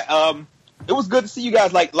 Yeah, it was good to see you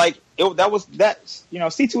guys.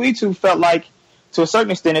 C2E2 felt like, to a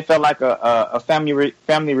certain extent, it felt like a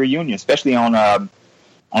family reunion, especially on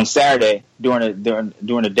Saturday during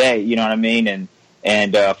the day. You know what I mean?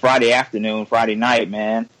 And Friday afternoon, Friday night,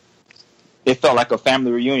 man. It felt like a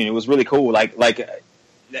family reunion. It was really cool. Like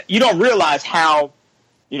you don't realize how,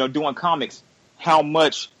 doing comics, how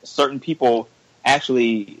much certain people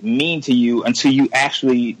actually mean to you until you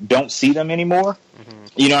actually don't see them anymore. Mm-hmm.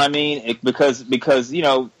 You know what I mean? Because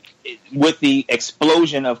with the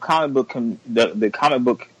explosion of comic book, the comic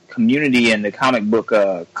book community and the comic book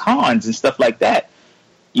cons and stuff like that,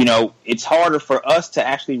 it's harder for us to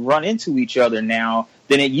actually run into each other now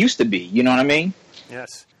than it used to be. You know what I mean?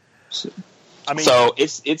 Yes. So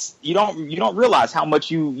it's you don't realize how much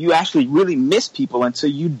you actually really miss people until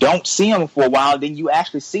you don't see them for a while. Then you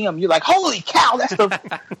actually see them. You're like, holy cow, that's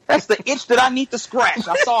the itch that I need to scratch.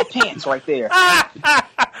 I saw pants right there.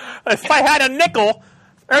 If I had a nickel,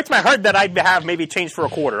 every time I heard that, I'd have maybe changed for a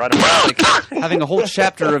quarter. I don't know. Like having a whole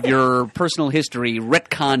chapter of your personal history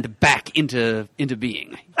retconned back into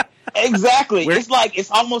being. Exactly.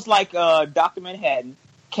 It's almost like Dr. Manhattan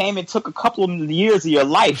came and took a couple of years of your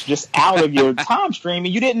life just out of your time stream,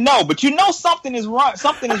 and you didn't know, but something is wrong.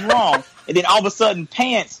 And then all of a sudden,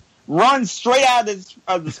 Pants runs straight out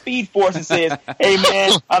of the Speed Force and says, "Hey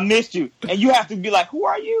man, I missed you," and you have to be like, "Who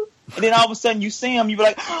are you?" And then all of a sudden, you see him, you be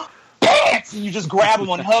like, "Pants!" and you just grab him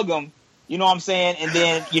and hug him. You know what I'm saying? And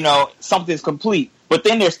then something's complete. But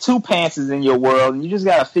then there's two Pantses in your world, and you just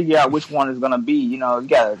gotta figure out which one is gonna be. You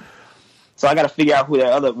gotta. So I got to figure out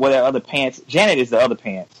what their other Pants. Janet is the other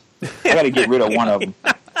Pants. I got to get rid of one of them.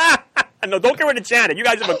 No, don't get rid of Janet. You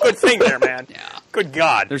guys have a good thing there, man. Yeah. Good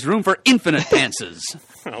God. There's room for infinite Pantses.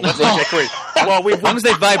 Let's get crazy. Well, as long as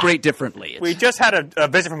they vibrate differently. We just had a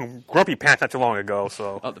visit from Grumpy Pants not too long ago.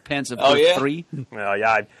 So. Oh, the Pants of yeah? 3? Well,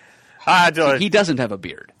 yeah. He doesn't have a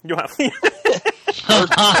beard. This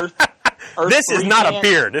is not a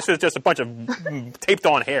beard. This is just a bunch of taped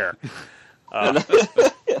on hair.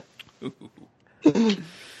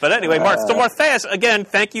 But anyway, so Martheus, again,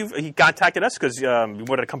 thank you. He contacted us because he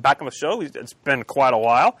wanted to come back on the show. It's been quite a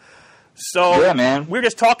while. So yeah, man. We were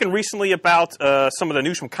just talking recently about some of the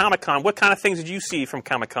news from Comic-Con. What kind of things did you see from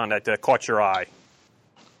Comic-Con that caught your eye?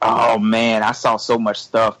 Oh, man, I saw so much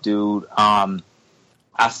stuff, dude. I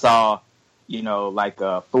saw,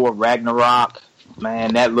 Thor Ragnarok.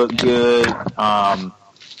 Man, that looked good.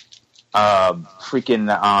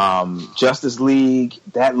 Justice League,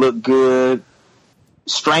 that looked good.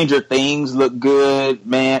 Stranger Things looked good,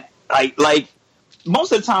 man. Like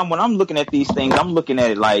most of the time when I'm looking at these things, I'm looking at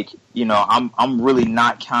it like, I'm really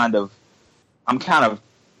not kind of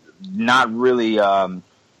not really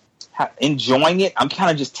enjoying it. I'm kind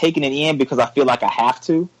of just taking it in because I feel like I have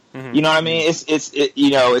to. Mm-hmm. You know what I mean?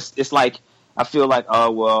 It's like I feel like, oh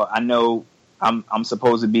well, I know I'm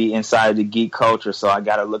supposed to be inside the geek culture, so I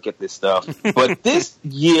got to look at this stuff. But this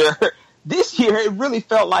year, it really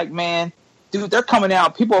felt like, man, dude, they're coming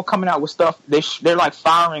out. People are coming out with stuff. They're like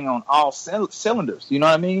firing on all cylinders. You know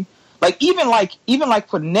what I mean? Even like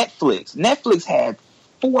for Netflix. Netflix had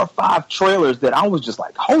 4 or 5 trailers that I was just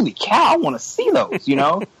like, holy cow, I want to see those.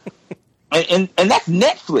 And that's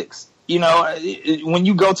Netflix. when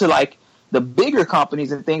you go to like the bigger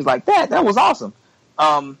companies and things like that, that was awesome.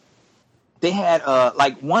 They had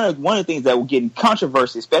like one of the things that were getting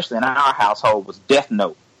controversy, especially in our household, was Death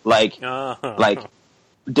Note. Like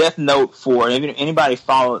Death Note, for anybody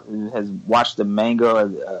has watched the manga,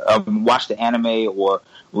 watched the anime, or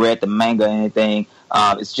read the manga or anything.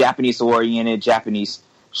 It's Japanese oriented, Japanese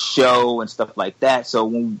show and stuff like that. So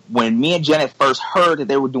when me and Janet first heard that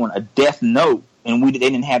they were doing a Death Note, and they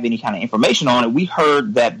didn't have any kind of information on it, we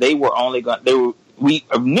heard that we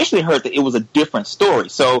initially heard that it was a different story.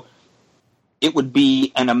 So it would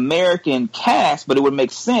be an American cast, but it would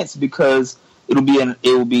make sense because it would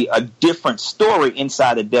be a different story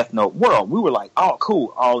inside the Death Note world. We were like, oh,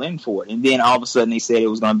 cool, all in for it. And then all of a sudden they said it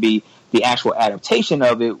was going to be the actual adaptation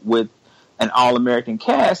of it with an all-American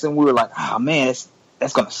cast, and we were like, oh, man,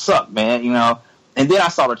 that's going to suck, man, And then I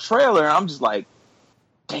saw the trailer, and I'm just like,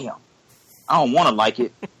 damn, I don't want to like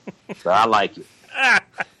it, but I like it.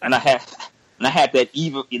 And I had that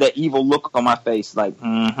evil look on my face, like,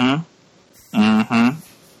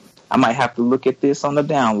 I might have to look at this on the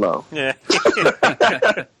down low. Yeah.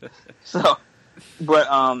 So,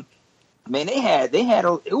 but man,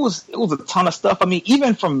 it was a ton of stuff. I mean,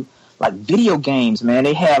 even from like video games, man,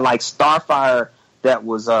 they had like Starfire that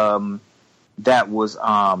was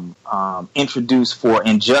introduced for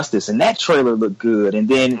Injustice, and that trailer looked good. And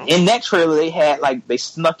then in that trailer, they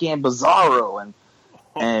snuck in Bizarro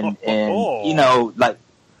and like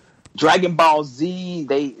Dragon Ball Z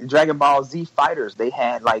fighters. They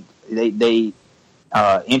had like they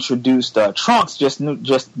introduced Trunks just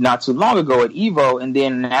not too long ago at Evo, and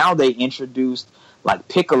then now they introduced like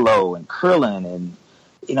Piccolo and Krillin,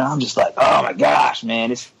 and I'm just like, oh my gosh,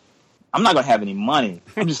 man, I'm not gonna have any money.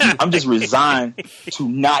 I'm just resigned to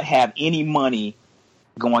not have any money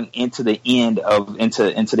going into the end of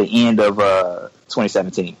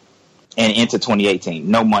 2017 and into 2018.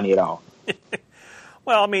 No money at all.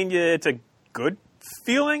 Well, I mean, it's a good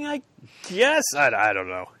feeling, I guess. I don't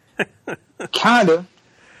know. Kinda.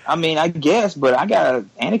 I mean, I guess, but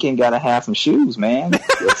Anakin gotta have some shoes, man.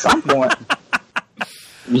 At some point.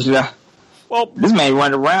 Well, this man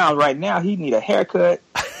running around right now, he need a haircut,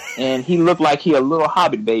 and he looked like he a little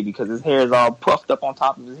Hobbit baby because his hair is all puffed up on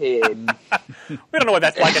top of his head. We don't know what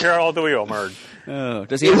that's like here, all do we, Omerd? Oh,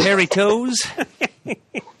 does he have hairy toes?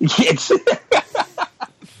 Yes.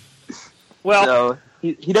 Well, so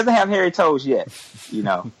he doesn't have hairy toes yet,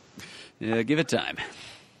 Yeah, give it time.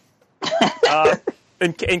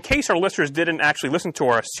 In case our listeners didn't actually listen to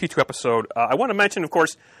our C2 episode, I want to mention, of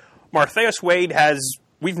course, Martheus Wade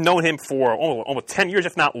we've known him for almost 10 years,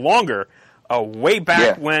 if not longer, way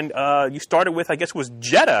back when you started with, I guess it was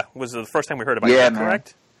Jeddah, was the first time we heard about it,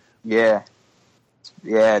 correct? Yeah.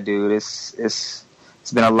 Yeah, dude, it's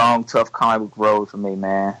been a long, tough comic book road for me,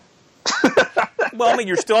 man. Well, I mean,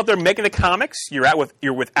 you're still out there making the comics.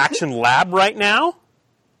 You're with Action Lab right now.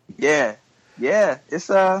 Yeah. It's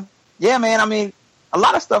man. I mean, a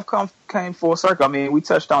lot of stuff came full circle. I mean, we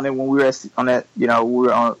touched on it when we were on that.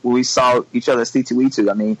 When we saw each other at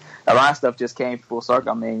C2E2. I mean, a lot of stuff just came full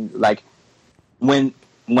circle. I mean, like when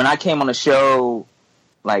I came on the show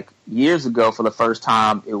like years ago for the first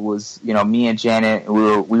time, it was me and Janet.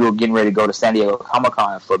 We were getting ready to go to San Diego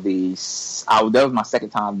Comic-Con for that was my second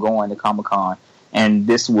time going to Comic-Con, and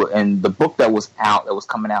the book that was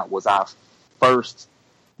coming out was our first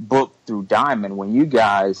book through Diamond when you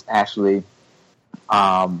guys actually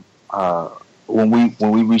when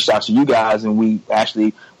we reached out to you guys and we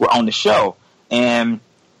actually were on the show, and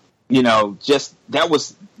just that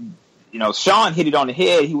was Sean hit it on the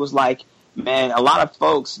head. He was like, man, a lot of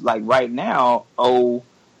folks like right now owe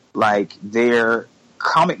like their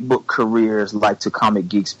comic book careers like to Comic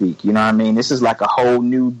Geek Speak. You know what I mean? This is like a whole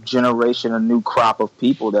new generation, a new crop of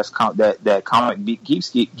people that Comic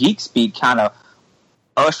Geek Speak kind of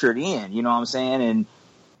ushered in. You know what I'm saying?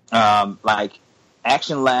 And like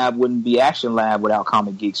Action Lab wouldn't be Action Lab without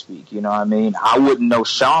Comic Geek Speak. You know what I mean? I wouldn't know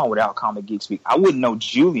Sean without Comic Geek Speak. I wouldn't know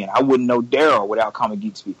Julian. I wouldn't know Daryl without Comic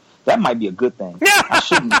Geek Speak. That might be a good thing. I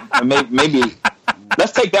shouldn't. Maybe.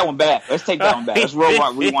 Let's take that one back. Let's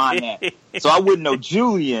rewind that. So I wouldn't know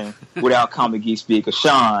Julian without Comic Geek Speak or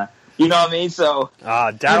Sean. You know what I mean? So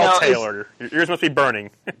Daryl Taylor, your ears must be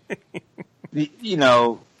burning. But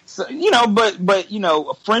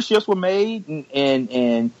friendships were made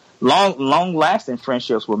and long lasting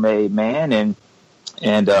friendships were made, man,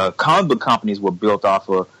 and comic book companies were built off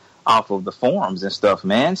of the forums and stuff,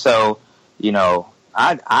 man. So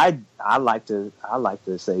I like to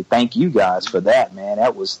say thank you guys for that, man.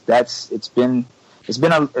 It's been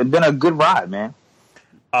a good ride, man.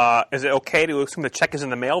 Is it okay to assume the check is in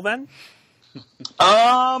the mail then?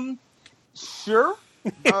 Sure.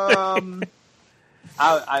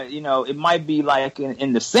 I it might be like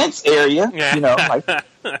in the cents area, like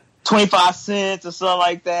 25 cents or something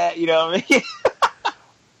like that. You know what I mean?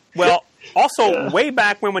 Well, also way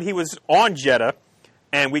back when he was on Jeddah,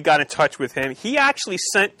 and we got in touch with him, he actually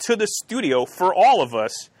sent to the studio for all of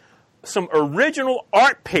us some original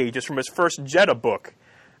art pages from his first Jeddah book.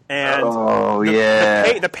 And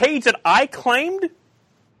the page that I claimed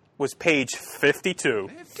was page 52.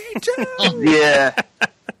 52. Yeah.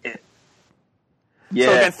 Yeah.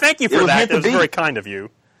 So again, thank you for that. That was very kind of you.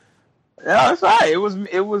 Yeah, that's right. It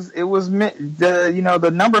was meant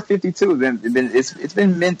the number 52. It's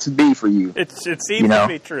been meant to be for you. It seems to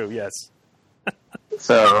be true. Yes.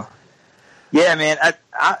 So, yeah, man.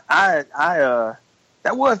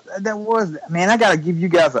 That was man. I gotta give you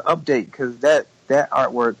guys an update because that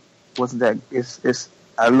artwork wasn't that. It's.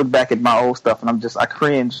 I look back at my old stuff and I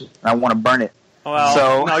cringe and I want to burn it. Well,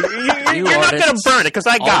 so no, you're not going to burn it because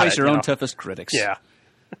I got always it. Your own toughest critics. Yeah.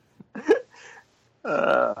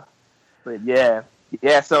 But yeah.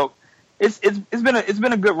 So it's been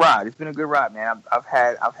a good ride. It's been a good ride, man. I've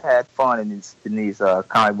had fun in these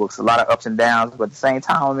comic books. A lot of ups and downs, but at the same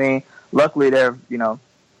time, I mean, luckily there've been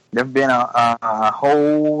a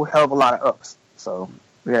whole hell of a lot of ups. So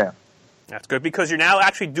yeah. That's good because you're now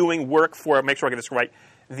actually doing work for. Make sure I get this right.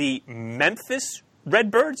 The Memphis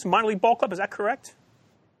Redbirds minor league ball club. Is that correct?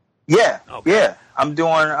 Yeah. Okay. Yeah. I'm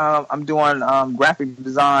doing graphic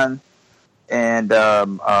design and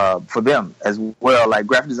for them as well, like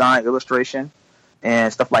graphic design, illustration,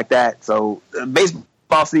 and stuff like that. So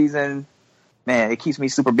baseball season, man, it keeps me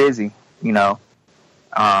super busy. But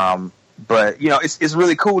it's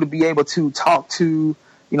really cool to be able to talk to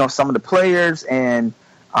some of the players and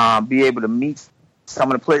be able to meet some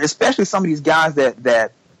of the players, especially some of these guys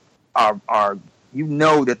that are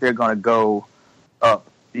that they're going to go up,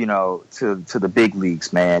 to the big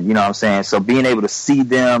leagues, man. You know what I'm saying? So being able to see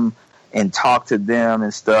them and talk to them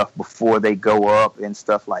and stuff before they go up and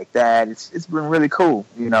stuff like that, it's been really cool.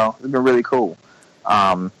 It's been really cool.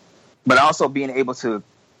 But also being able to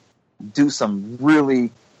do some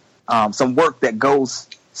really some work that goes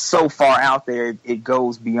so far out there, it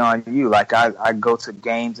goes beyond you. Like I go to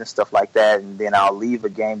games and stuff like that, and then I'll leave a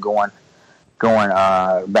game going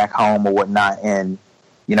back home or whatnot, and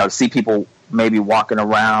to see people maybe walking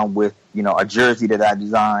around with a jersey that I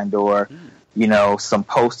designed or some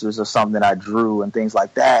posters or something that I drew and things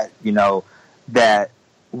like that, that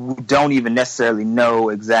don't even necessarily know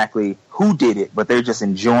exactly who did it, but they're just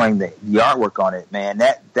enjoying the artwork on it, man.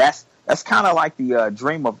 That's kind of like the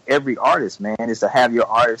dream of every artist, man, is to have your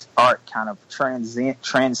art kind of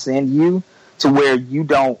transcend you to where you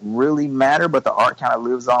don't really matter, but the art kind of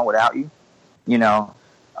lives on without you,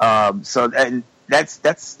 So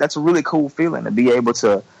that's a really cool feeling to be able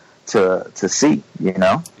to see,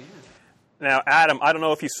 Now, Adam, I don't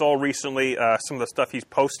know if you saw recently some of the stuff he's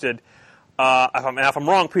posted. If I'm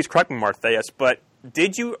wrong, please correct me, Martheus, but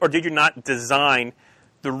did you or did you not design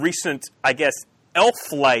the recent, I guess,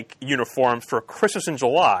 elf-like uniforms for Christmas in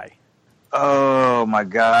July? Oh, my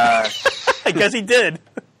gosh. I guess he did.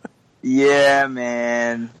 Yeah,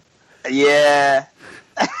 man. Yeah.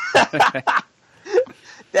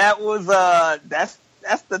 That was that's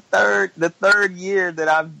the third year that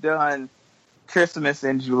I've done Christmas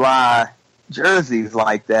in July jerseys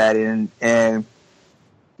like that, and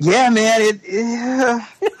yeah, man,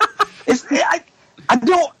 I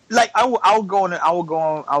don't like. I will go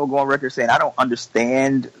on record saying I don't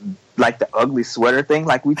understand like the ugly sweater thing.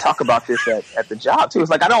 Like we talk about this at the job too. It's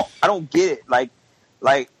like I don't get it. Like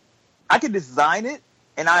I can design it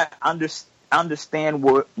and I understand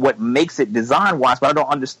what makes it design wise, but I don't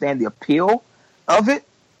understand the appeal of it.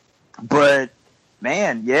 But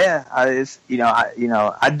man, yeah, I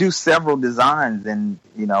do several designs, and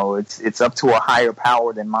it's up to a higher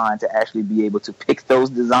power than mine to actually be able to pick those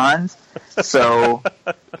designs. So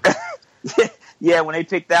yeah, when they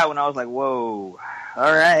picked that one, I was like, whoa,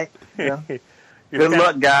 all right, good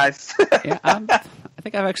luck, guys. Yeah, I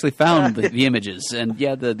think I've actually found the images, and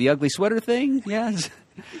yeah, the ugly sweater thing. Yeah, I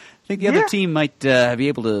think the other team might be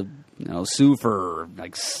able to sue for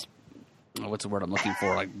like what's the word I'm looking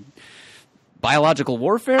for, like biological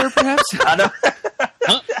warfare, perhaps. I know.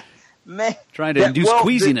 Man, trying to induce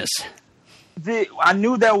queasiness. I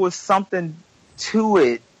knew there was something to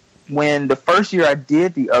it when the first year I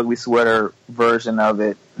did the ugly sweater version of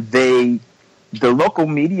it. The local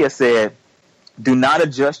media said, do not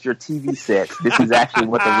adjust your TV sets. This is actually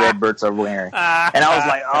what the Redbirds are wearing. And I was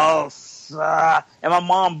like, oh, and my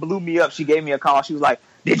mom blew me up. She gave me a call. She was like,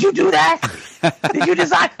 did you do that? Did you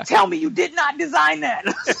design? Tell me you did not design that.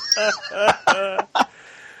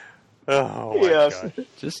 Oh my gosh.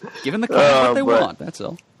 Just giving the client what they want. That's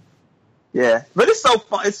all. Yeah, but it's so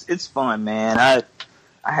fun. It's fun, man. I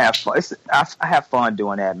have fun. I have fun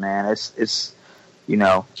doing that, man. It's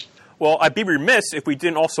Well, I'd be remiss if we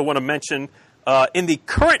didn't also want to mention in the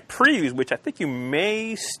current previews, which I think you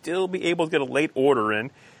may still be able to get a late order in,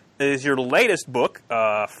 is your latest book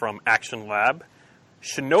from Action Lab,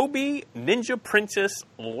 Shinobi Ninja Princess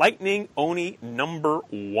Lightning Oni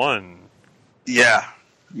 #1. Yeah.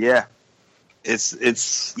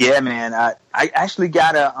 It's man. I actually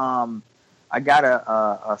got a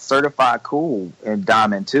certified cool in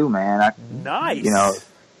Diamond too, man. Nice.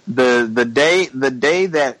 The day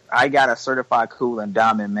that I got a certified cool in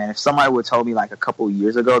Diamond, man, if somebody would have told me like a couple of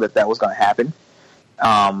years ago that was going to happen,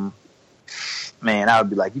 man, I would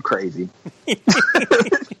be like, you crazy.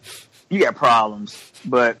 You got problems.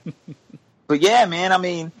 But yeah, man, I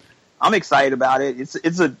mean, I'm excited about it. It's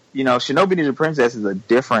a, Shinobi Ninja Princess is a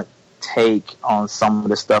different take on some of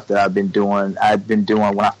the stuff that I've been doing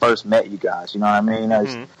when I first met you guys. You know what I mean?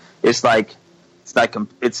 It's I don't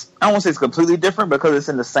want to say it's completely different because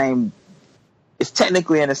it's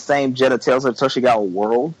technically in the same Jetta Tales of Toshigawa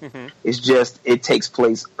world. Mm-hmm. It's just, it takes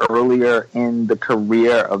place earlier in the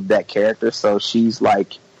career of that character. So she's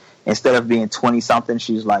like, instead of being 20 something,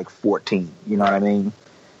 she's like 14. You know what I mean?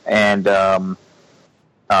 And,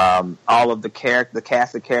 all of the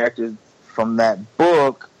cast of characters from that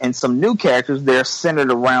book and some new characters, they're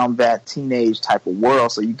centered around that teenage type of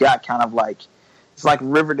world. So you got kind of like, it's like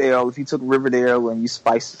Riverdale. If you took Riverdale and you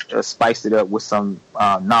spiced it up with some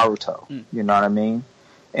Naruto, you know what I mean?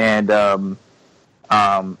 And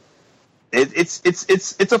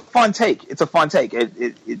it's a fun take. It's a fun take.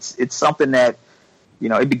 It's something that,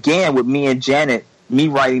 it began with me and Janet, me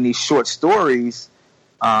writing these short stories,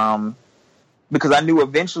 because I knew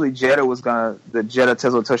eventually the Jetta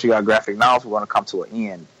Tezuo Toshigawa graphic novels were going to come to an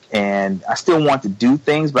end. And I still wanted to do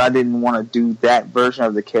things, but I didn't want to do that version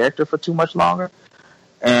of the character for too much longer.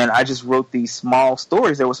 And I just wrote these small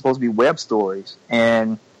stories that were supposed to be web stories.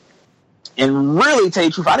 And really, to tell you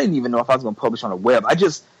the truth, I didn't even know if I was going to publish on the web.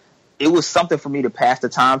 It was something for me to pass the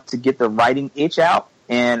time to get the writing itch out.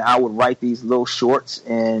 And I would write these little shorts,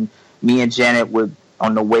 and me and Janet would,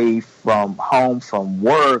 on the way from home from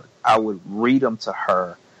work, I would read them to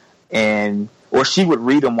her, or she would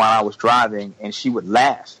read them while I was driving, and she would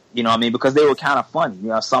laugh. You know what I mean? Because they were kind of funny.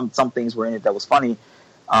 Some things were in it that was funny,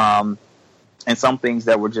 and some things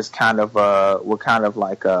that were just kind of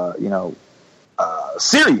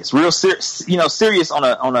serious, real serious. Serious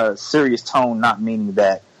on a serious tone, not meaning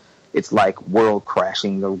that it's like world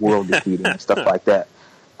crashing or world defeating and stuff like that.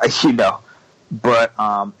 But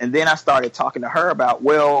and then I started talking to her about,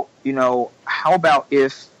 how about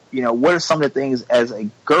if, what are some of the things as a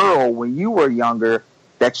girl when you were younger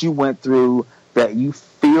that you went through that you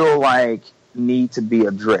feel like need to be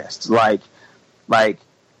addressed? Like, how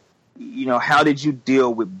did you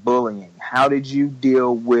deal with bullying? How did you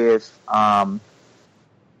deal with, from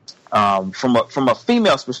a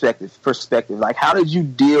female's perspective, like, how did you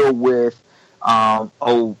deal with,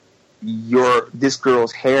 this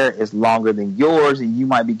girl's hair is longer than yours and you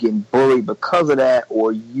might be getting bullied because of that,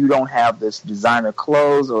 or you don't have this designer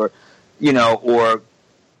clothes, or what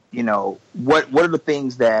are the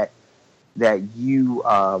things that you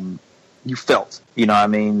felt,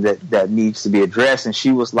 that needs to be addressed? And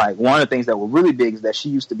she was like, one of the things that were really big is that she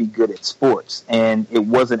used to be good at sports, and it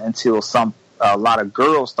wasn't until a lot of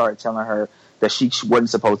girls started telling her that she wasn't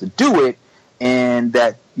supposed to do it, and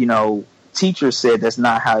that, teachers said that's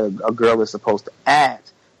not how a girl is supposed to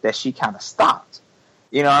act, that she kind of stopped.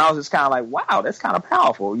 And I was just kind of like, wow, that's kind of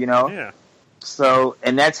powerful, Yeah. So,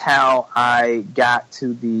 and that's how I got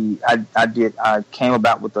to I came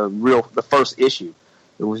about with the first issue.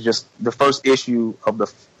 It was just the first issue of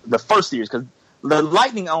the first series, because the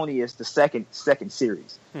Lightning Oni is the second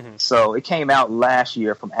series. Mm-hmm. So it came out last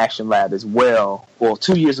year from Action Lab as well, or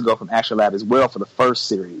 2 years ago from Action Lab as well for the first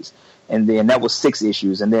series. And then that was 6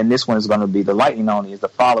 issues. And then this one is going to be the Lightning Oni is the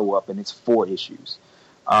follow-up, and it's 4 issues.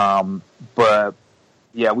 But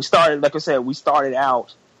yeah, we started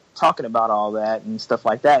out talking about all that and stuff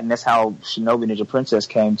like that. And that's how Shinobi Ninja Princess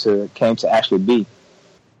came to actually be.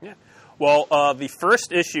 Yeah. Well, the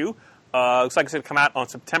first issue looks like it's going to come out on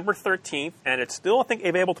September 13th, and it's still, I think,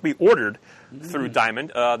 able to be ordered through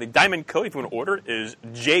Diamond. The Diamond code, if you want to order it, is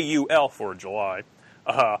JUL for July.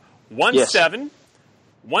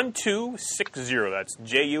 171260. That's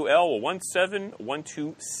JUL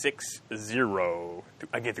 171260.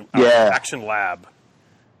 Again, through Action Lab.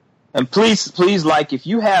 And please, like, if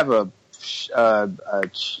you have a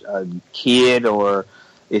kid, or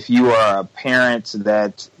if you are a parent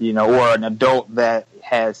that, or an adult that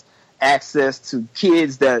has access to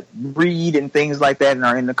kids that read and things like that and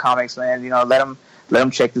are into comics, man, let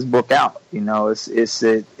them check this book out. It's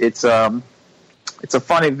a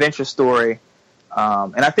fun adventure story,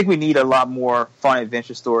 and I think we need a lot more fun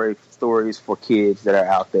adventure stories for kids that are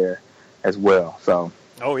out there as well. So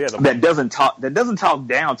that doesn't talk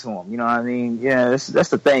down to them. You know what I mean? Yeah, that's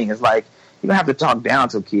the thing. It's like you don't have to talk down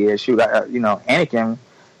to a kid. Shoot, Anakin.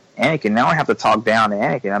 Now I have to talk down to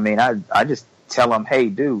Anakin. I mean, I just tell him, hey,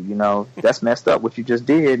 dude, that's messed up what you just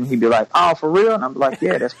did, and he'd be like, oh, for real? And I'm like,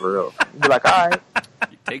 yeah, that's for real. He'd be like, all right.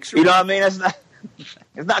 You know what I mean? It's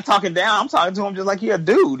not talking down. I'm talking to him just like he a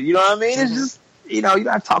dude. You know what I mean? It's just, you don't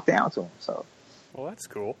have to talk down to him. So. Well, that's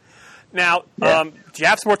cool. Now, do you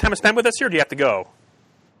have some more time to spend with us here, or do you have to go?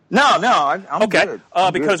 No, I'm okay. Good.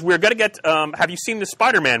 Because we're going to get, have you seen the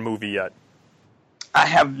Spider-Man movie yet? I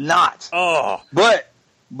have not. Oh. But,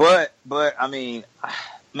 I mean,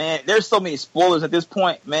 man, there's so many spoilers at this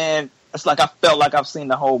point, man. It's like I felt like I've seen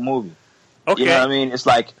the whole movie. Okay. You know what I mean? It's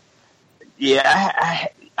like, yeah,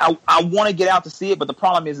 I want to get out to see it, but the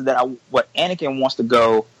problem is that what Anakin wants to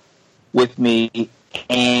go with me,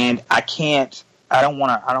 and I can't. I don't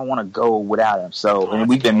want to go without him. So, and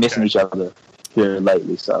we've been missing each other here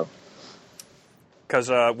lately. So, because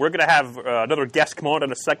we're going to have another guest come on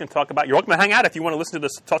in a second to talk about. You're welcome to hang out if you want to listen to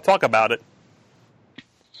this talk about it.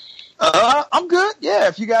 I'm good. Yeah,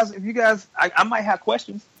 if you guys, I might have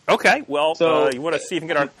questions. Okay, well, you want to see if you can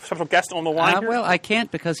get our special guest on the line here? Well, I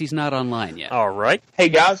can't because he's not online yet. All right. Hey,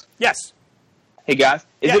 guys. Yes. Hey, guys.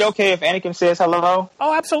 Is it okay if Anakin says hello?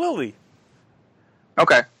 Oh, absolutely.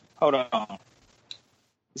 Okay. Hold on.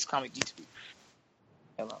 This comic geek speak.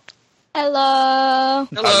 Hello. Hello.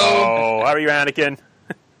 Hello. How are you, Anakin?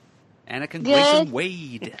 Anakin Good. Grayson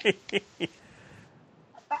Wade.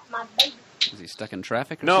 My baby. Is he stuck in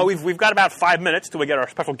traffic? No, we've got about 5 minutes till we get our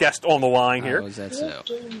special guest on the line here. Oh, is that so?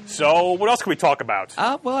 So, what else can we talk about?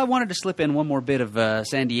 Well, I wanted to slip in one more bit of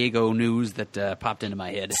San Diego news that popped into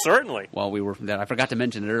my head. Certainly. While we were I forgot to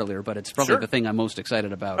mention it earlier, but it's probably the thing I'm most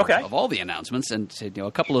excited about of all the announcements. And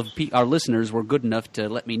a couple of our listeners were good enough to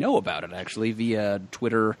let me know about it, actually, via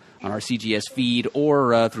Twitter on our CGS feed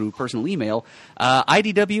or through personal email.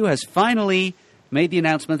 IDW has finally made the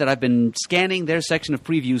announcement that I've been scanning their section of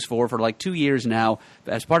previews for like 2 years now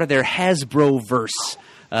as part of their Hasbro-verse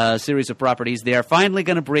series of properties. They are finally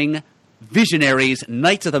going to bring Visionaries,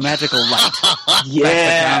 Knights of the Magical Light.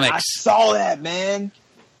 Yeah, I saw that, man.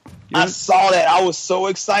 I saw that. I was so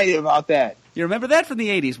excited about that. You remember that from the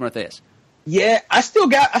 80s, Martheus? Yeah, I still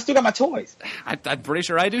got my toys. I'm pretty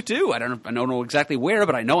sure I do too. I don't know exactly where,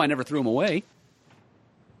 but I know I never threw them away.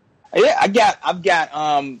 Yeah, I've got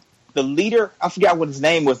the leader, I forgot what his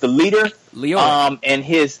name was. The leader, Leo, and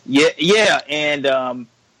his and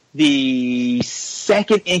the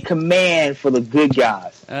second in command for the good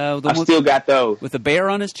guys. I still got those with the bear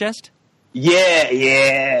on his chest.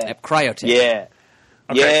 Yeah. Cryotech. Yeah,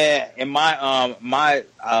 okay. Yeah. And but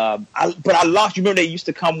I lost. You remember they used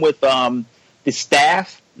to come with the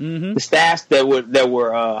staff, the staffs that were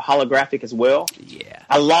holographic as well. Yeah,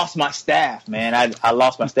 I lost my staff, man. I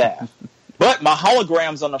lost my staff. But my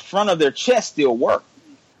holograms on the front of their chest still work.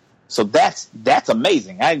 So that's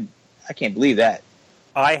amazing. I can't believe that.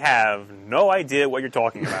 I have no idea what you're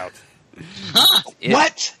talking about.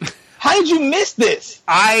 What? How did you miss this?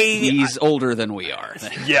 He's older than we are.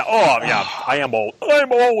 Yeah. Oh, yeah. I am old.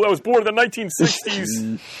 I'm old. I was born in the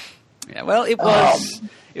 1960s. Yeah. Well, it was.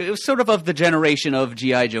 It was sort of the generation of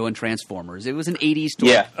G.I. Joe and Transformers. It was an 80s toy.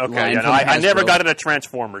 Yeah. Okay. I never got into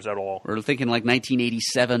Transformers at all. We're thinking like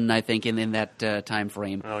 1987, I think, in that time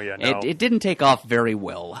frame. Oh, yeah. No. It didn't take off very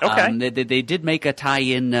well. Okay. They did make a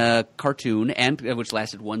tie-in cartoon, which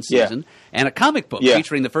lasted one season, and a comic book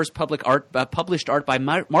featuring the first published art by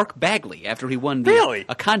Mark Bagley after he won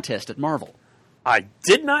a contest at Marvel. I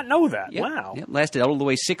did not know that. Yep. Wow. It lasted all the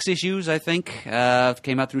way 6 issues, I think.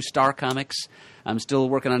 Came out through Star Comics. I'm still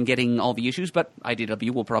working on getting all the issues, but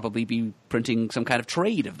IDW will probably be printing some kind of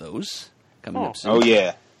trade of those coming up soon. Oh,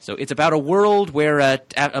 yeah. So it's about a world where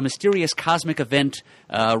a mysterious cosmic event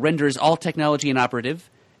renders all technology inoperative,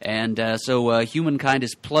 and so humankind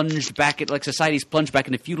is plunged back, like society's plunged back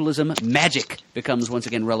into feudalism. Magic becomes once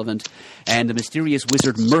again relevant, and the mysterious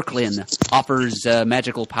wizard Merklin offers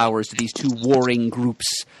magical powers to these two warring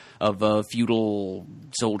groups of feudal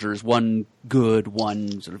soldiers, one good,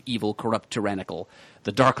 one sort of evil, corrupt, tyrannical.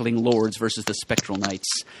 The Darkling Lords versus the Spectral Knights.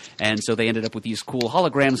 And so they ended up with these cool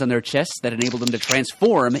holograms on their chests that enabled them to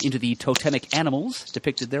transform into the totemic animals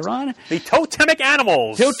depicted thereon. The totemic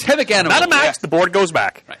animals! Totemic animals! Not a match, the board goes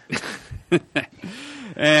back. Right.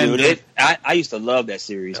 And, Dude, I used to love that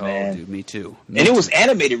series, man. Dude, me too. And it was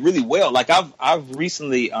animated really well. Like I've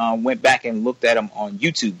recently went back and looked at them on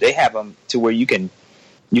YouTube. They have them to where you can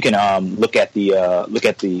look at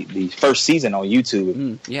the first season on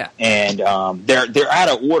YouTube. Yeah, and they're out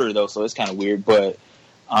of order though, so it's kind of weird. But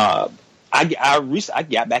I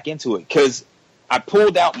got back into it because I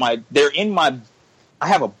pulled out I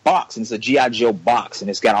have a box, and it's a G.I. Joe box, and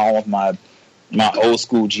it's got all of my old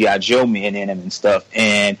school G.I. Joe men in them and stuff.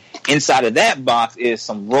 And inside of that box is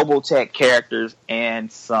some Robotech characters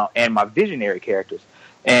and my Visionary characters.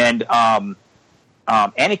 And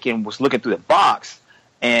Anakin was looking through the box,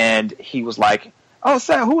 and he was like, "Oh,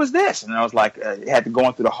 Sam, who is this?" And I was like, had to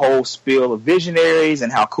go through the whole spiel of Visionaries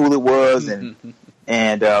and how cool it was, and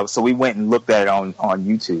so we went and looked at it on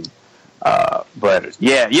YouTube. But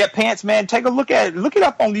yeah, Pants, man, take a look at it. Look it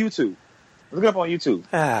up on YouTube. Look it up on YouTube.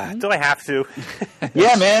 Do I have to?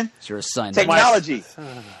 Yeah, man. It's your assignment. Technology.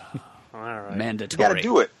 All right. Mandatory. You got to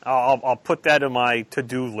do it. I'll put that in my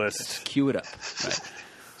to-do list. Cue it up. Right.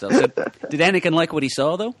 So did Anakin like what he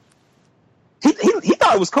saw, though? He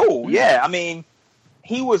thought it was cool. Yeah, I mean,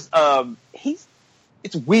 he was.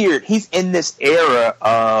 It's weird. He's in this era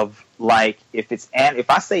of like if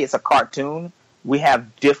I say it's a cartoon, we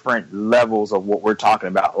have different levels of what we're talking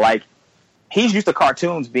about. Like he's used to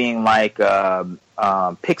cartoons being like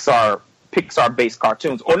Pixar based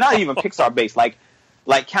cartoons, or not even Pixar based, like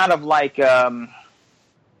kind of like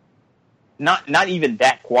not even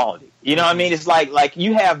that quality. You know what I mean? It's like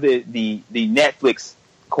you have the Netflix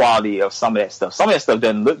quality of some of that stuff. Some of that stuff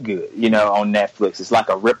doesn't look good, on Netflix. It's like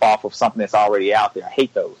a ripoff of something that's already out there. I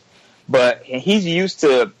hate those. But he's used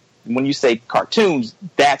to, when you say cartoons,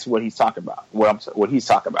 that's what he's talking about. What he's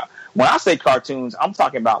talking about. When I say cartoons, I'm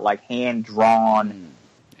talking about like hand drawn,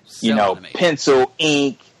 pencil,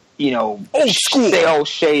 ink, old school cell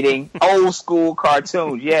shading, old school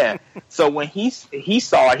cartoons. Yeah. So when he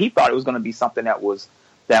saw it, he thought it was going to be something that was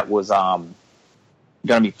going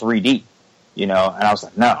to be 3D. And I was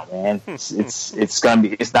like, no, man,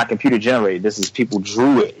 it's not computer generated. This is people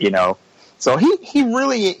drew it, So he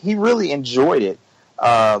really enjoyed it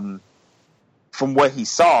from what he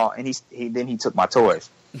saw, and he took my toys,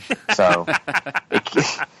 so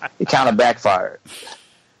it kind of backfired.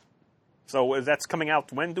 So that's coming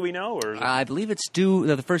out when, do we know? Or I believe it's due.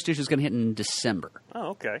 The first issue is going to hit in December. Oh,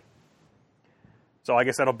 okay. So I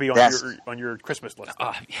guess that'll be on your Christmas list.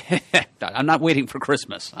 Ah. I'm not waiting for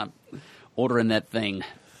Christmas. I'm ordering that thing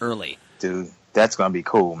early, dude. That's gonna be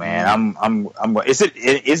cool, man. I'm. Is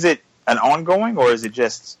it an ongoing, or is it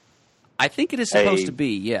just? I think it is supposed to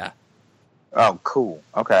be. Yeah. Oh, cool.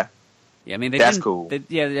 Okay. Yeah, I mean that's cool. At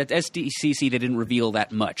SDCC, they didn't reveal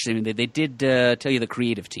that much. I mean, they did tell you the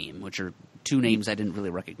creative team, which are two names I didn't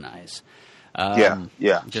really recognize. Yeah.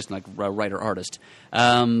 Just like writer artist.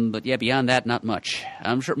 But yeah, beyond that, not much.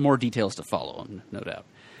 I'm sure more details to follow, no doubt.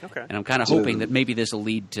 Okay. And I'm kind of hoping that maybe this will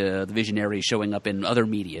lead to the Visionaries showing up in other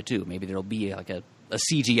media too. Maybe there'll be like a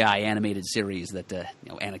CGI animated series that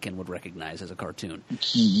Anakin would recognize as a cartoon.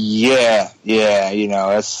 Yeah.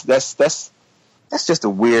 That's just a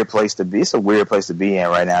weird place to be. It's a weird place to be in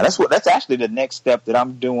right now. That's actually the next step that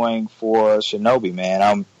I'm doing for Shinobi,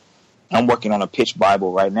 man. I'm working on a pitch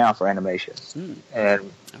Bible right now for animation, and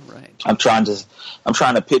all right. I'm trying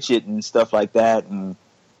to pitch it and stuff like that. And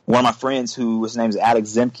one of my friends, his name is Alex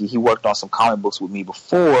Zemke, he worked on some comic books with me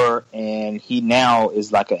before, and he now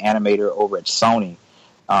is like an animator over at Sony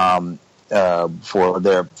for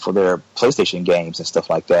their PlayStation games and stuff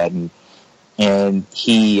like that. And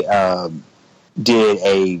he did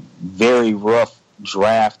a very rough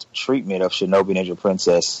draft treatment of Shinobi Ninja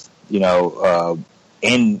Princess,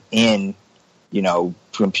 in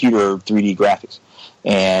computer 3D graphics,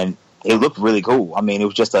 and it looked really cool. I mean, it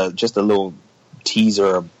was just a little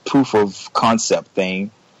teaser, proof of concept thing,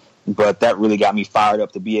 but that really got me fired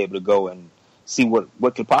up to be able to go and see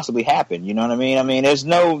what could possibly happen. You know what I mean? I mean, there's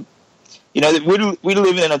no, we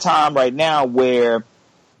live in a time right now where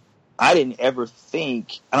I didn't ever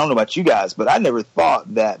think, I don't know about you guys, but I never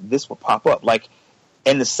thought that this would pop up. Like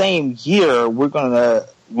in the same year, we've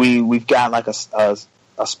got like a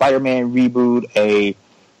Spider-Man reboot, a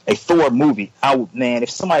Thor movie. Man, if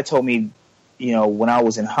somebody told me, when I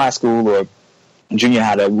was in high school or junior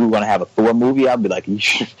high that we were going to have a Thor movie, I'd be like,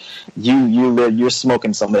 you're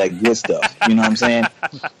smoking some of that good stuff. You know what I'm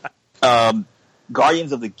saying?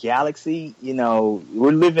 Guardians of the Galaxy,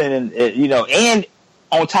 we're living in, and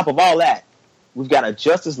on top of all that, we've got a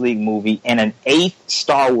Justice League movie and an 8th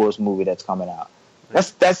Star Wars movie that's coming out.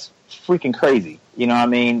 That's freaking crazy. You know what I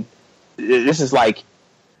mean? This is like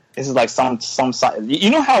some. You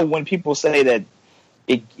know how when people say that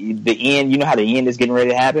the end. You know how the end is getting ready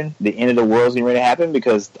to happen. The end of the world's getting ready to happen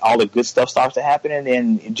because all the good stuff starts to happen, and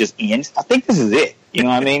then it just ends. I think this is it. You know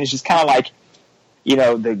what I mean? It's just kind of like, you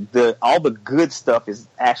know, the all the good stuff is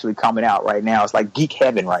actually coming out right now. It's like geek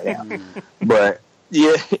heaven right now. But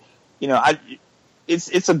yeah, you know,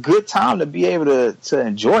 it's a good time to be able to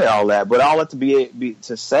enjoy all that. But all that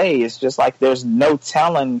to say is just like there's no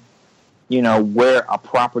telling, you know, where a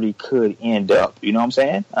property could end up. You know what I'm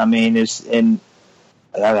saying? I mean,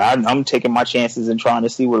 I'm taking my chances and trying to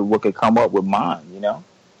see what could come up with mine, you know?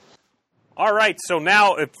 All right, so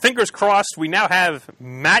now, fingers crossed, we now have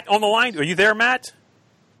Matt on the line. Are you there, Matt?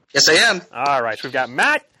 Yes, I am. All right, so we've got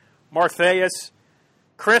Matt, Martheus,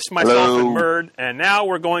 Chris, myself, Hello. and Murd, and now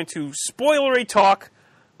we're going to spoilery talk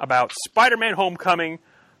about Spider-Man Homecoming.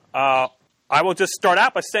 I will just start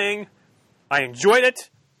out by saying I enjoyed it.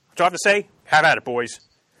 That's all I have to say. Have at it, boys.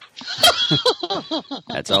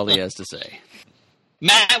 That's all he has to say.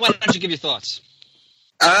 Matt, why don't you give your thoughts?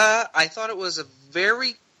 I thought it was a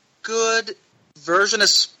very good version of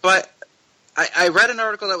I read an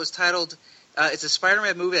article that was titled it's a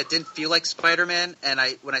Spider-Man movie that didn't feel like Spider-Man, and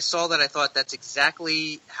when I saw that, I thought that's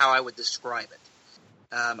exactly how I would describe it.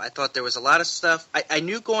 I thought there was a lot of stuff. I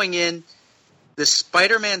knew going in, the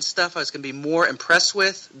Spider-Man stuff I was going to be more impressed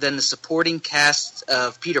with than the supporting cast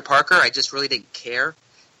of Peter Parker. I just really didn't care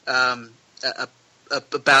about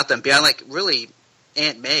them, beyond like really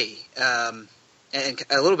Aunt May and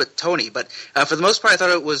a little bit Tony. But for the most part, I thought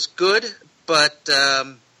it was good, but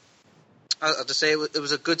I'll just say it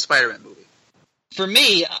was a good Spider-Man movie. For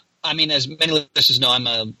me, I mean, as many listeners know, I'm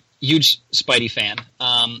a huge Spidey fan.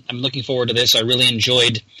 I'm looking forward to this. I really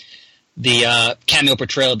enjoyed the cameo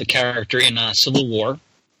portrayal of the character in Civil War.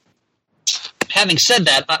 Having said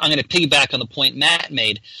that, I'm going to piggyback on the point Matt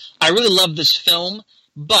made. I really love this film,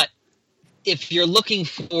 but if you're looking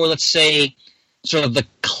for, let's say, sort of the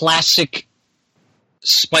classic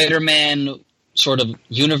Spider-Man sort of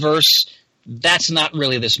universe, that's not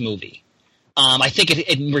really this movie. I think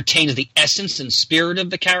it retains the essence and spirit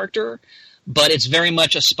of the character, but it's very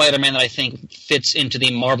much a Spider-Man that I think fits into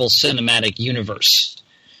the Marvel Cinematic Universe.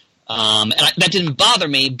 And that didn't bother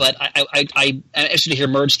me, but I'm interested to hear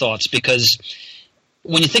Murd's thoughts, because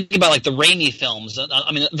when you think about like the Raimi films,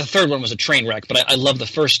 I mean, the third one was a train wreck, but I love the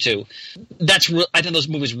first two. I think those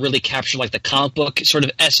movies really capture like the comic book sort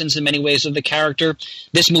of essence in many ways of the character.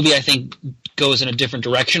 This movie, I think, goes in a different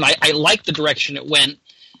direction. I like the direction it went,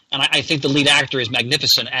 and I think the lead actor is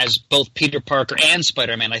magnificent as both Peter Parker and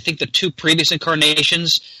Spider-Man. I think the two previous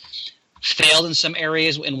incarnations failed in some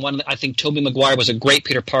areas. In one, I think Tobey Maguire was a great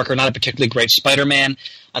Peter Parker, not a particularly great Spider-Man.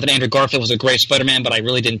 I think Andrew Garfield was a great Spider-Man, but I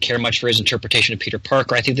really didn't care much for his interpretation of Peter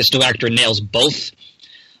Parker. I think this new actor nails both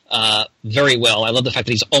very well. I love the fact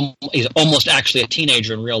that he's almost actually a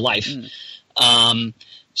teenager in real life.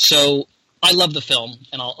 So I love the film,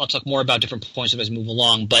 and I'll talk more about different points as we move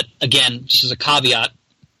along. But again, just as a caveat,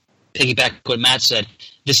 piggyback what Matt said,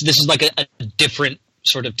 this is like a different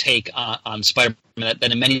sort of take on Spider-Man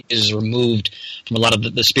that in many ways is removed from a lot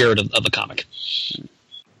of the spirit of the comic.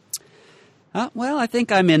 Well, I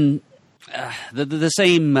think I'm in the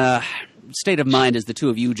same state of mind as the two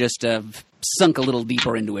of you, just sunk a little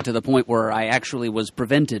deeper into it to the point where I actually was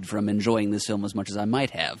prevented from enjoying this film as much as I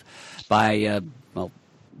might have by,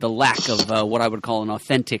 the lack of what I would call an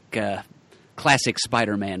authentic classic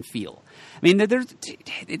Spider-Man feel. I mean,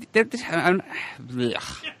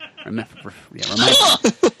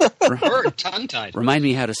 tongue-tied. Remind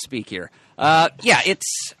me how to speak here.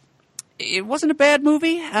 It wasn't a bad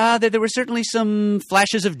movie. There were certainly some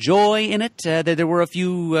flashes of joy in it. There were a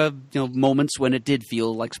few moments when it did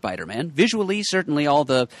feel like Spider-Man. Visually, certainly all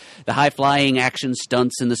the high-flying action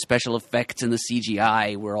stunts and the special effects and the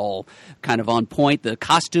CGI were all kind of on point. The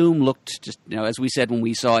costume looked just, as we said when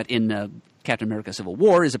we saw it in Captain America Civil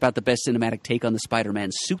War, is about the best cinematic take on the Spider-Man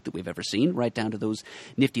suit that we've ever seen, right down to those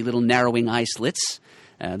nifty little narrowing eye slits.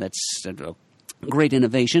 That's great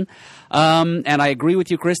innovation. And I agree with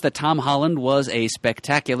you, Chris, that Tom Holland was a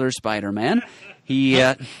spectacular Spider-Man. He's,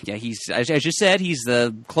 as you said, he's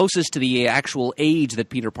the closest to the actual age that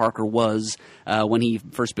Peter Parker was when he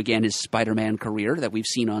first began his Spider-Man career that we've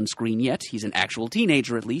seen on screen yet. He's an actual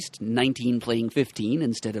teenager, at least, 19 playing 15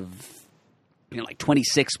 instead of like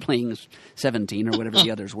 26 playing 17 or whatever the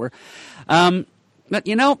others were. But,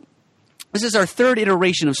 this is our third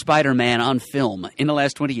iteration of Spider-Man on film in the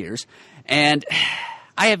last 20 years, and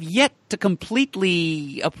I have yet to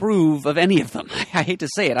completely approve of any of them. I hate to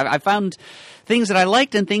say it. I found things that I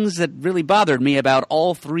liked and things that really bothered me about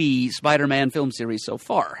all three Spider-Man film series so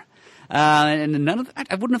far. And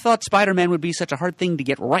I wouldn't have thought Spider-Man would be such a hard thing to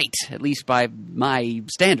get right, at least by my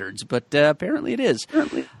standards, but apparently it is.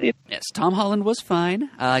 Yes, Tom Holland was fine.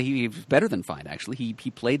 He was better than fine, actually.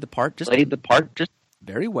 He played the part just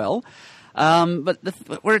very well. But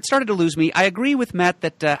where it started to lose me, I agree with Matt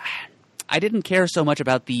that I didn't care so much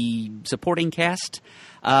about the supporting cast.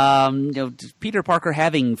 Peter Parker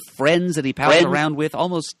having friends that he pals around with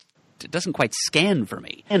almost doesn't quite scan for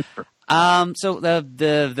me. So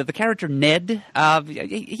the character Ned,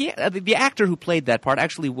 the actor who played that part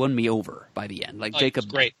actually won me over by the end. Like Jacob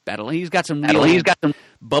Battle, he's got some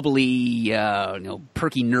bubbly,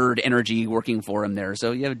 perky nerd energy working for him there.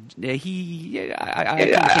 So I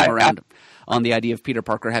came around on the idea of Peter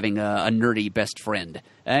Parker having a nerdy best friend.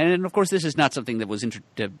 And of course, this is not something that was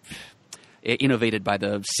innovated by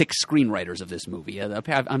the 6 screenwriters of this movie.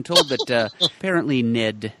 I'm told that apparently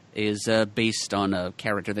Ned is based on a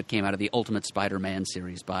character that came out of the Ultimate Spider-Man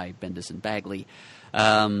series by Bendis and Bagley.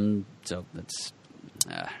 So that's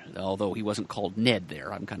although he wasn't called Ned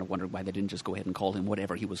there, I'm kind of wondering why they didn't just go ahead and call him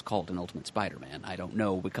whatever he was called in Ultimate Spider-Man. I don't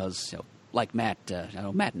know, because like Matt,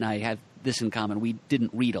 Matt and I have this in common. We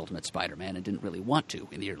didn't read Ultimate Spider-Man and didn't really want to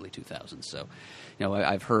in the early 2000s. So,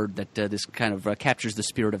 I've heard that this kind of captures the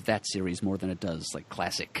spirit of that series more than it does like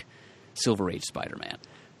classic Silver Age Spider-Man.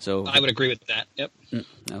 So I would agree with that. Yep.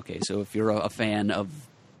 Okay, so if you're a fan of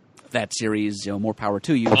that series, more power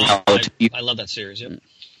to you. I love that series. Yep.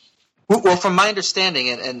 Well, from my understanding,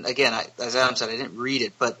 and again, as Adam said, I didn't read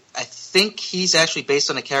it, but I think he's actually based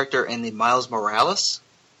on a character in the Miles Morales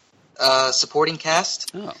supporting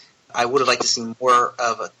cast. Oh. I would have liked to see more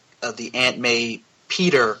of the Aunt May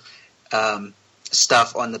Peter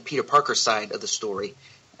stuff on the Peter Parker side of the story.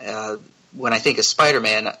 When I think of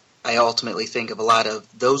Spider-Man, I ultimately think of a lot of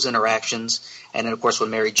those interactions, and then of course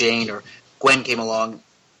when Mary Jane or Gwen came along,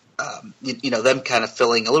 them kind of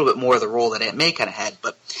filling a little bit more of the role that Aunt May kind of had.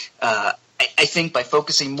 But I think by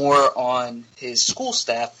focusing more on his school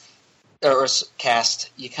staff or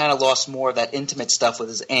cast, you kind of lost more of that intimate stuff with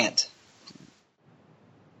his aunt.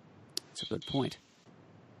 That's a good point.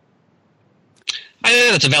 I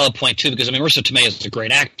think that's a valid point, too, because, Marissa Tomei is a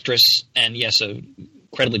great actress, and yes, an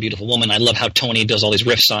incredibly beautiful woman. I love how Tony does all these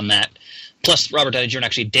riffs on that. Plus, Robert Downey Jr.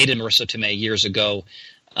 actually dated Marissa Tomei years ago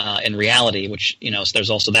in reality, which, so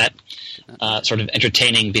there's also that sort of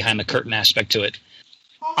entertaining behind-the-curtain aspect to it.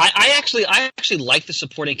 I actually like the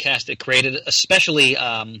supporting cast it created, especially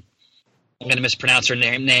I'm going to mispronounce her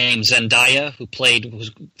name, Zendaya,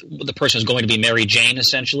 who's the person who's going to be Mary Jane,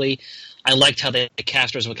 essentially. I liked how they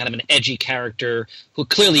cast her as kind of an edgy character who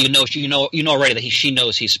clearly you know already that she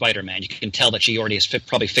knows he's Spider-Man. You can tell that she already has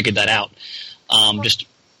probably figured that out, just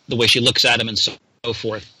the way she looks at him and so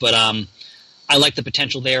forth. But I like the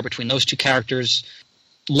potential there between those two characters.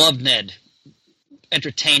 Loved Ned.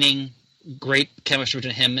 Entertaining, great chemistry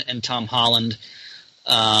between him and Tom Holland.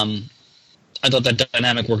 I thought that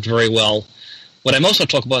dynamic worked very well. What I most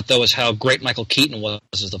want to talk about, though, is how great Michael Keaton was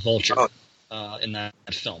as the Vulture in that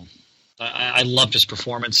film. I loved his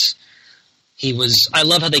performance. I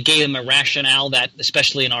love how they gave him a rationale that,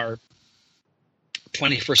 especially in our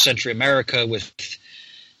 21st century America, with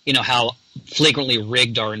how flagrantly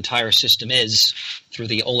rigged our entire system is through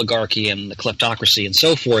the oligarchy and the kleptocracy and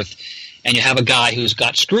so forth, and you have a guy who's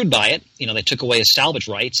got screwed by it. They took away his salvage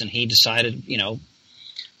rights, and he decided,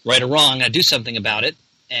 right or wrong, I'd do something about it,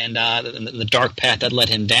 and the dark path that led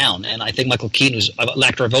him down. And I think Michael Keaton was an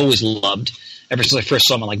actor I've always loved, ever since I first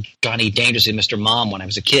saw him on like Johnny Dangerously Mr. Mom when I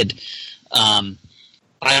was a kid. I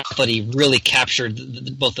thought he really captured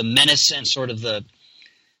both the menace and sort of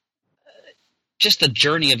just the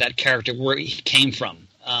journey of that character, where he came from.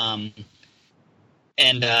 And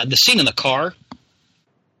the scene in the car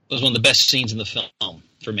was one of the best scenes in the film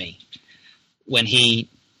for me, when he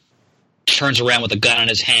turns around with a gun in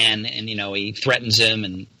his hand and he threatens him,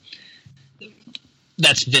 and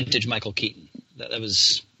that's vintage Michael Keaton. That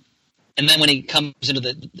was. And then when he comes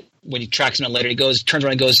when he tracks him out later, turns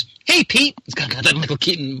around and goes, "Hey, Pete!" It's got that Michael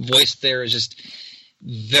Keaton voice there. Is just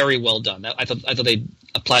very well done. I thought they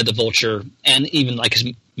applied the Vulture and even like his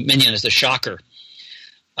minion as the Shocker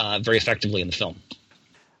very effectively in the film.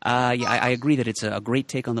 I agree that it's a great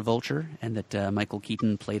take on the Vulture, and that Michael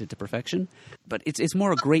Keaton played it to perfection. But it's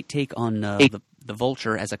more a great take on the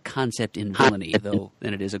Vulture as a concept in villainy, though,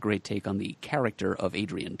 than it is a great take on the character of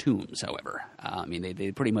Adrian Toomes, however.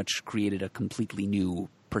 They pretty much created a completely new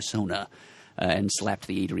persona and slapped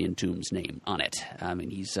the Adrian Toomes name on it.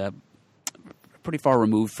 He's pretty far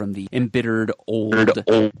removed from the embittered old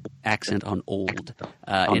accent on old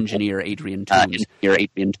engineer Adrian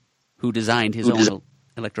Toomes, who designed his own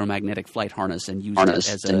electromagnetic flight harness and used it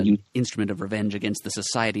as an instrument of revenge against the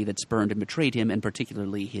society that spurned and betrayed him, and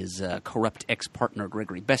particularly his corrupt ex-partner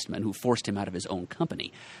Gregory Bestman, who forced him out of his own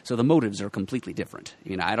company. So the motives are completely different.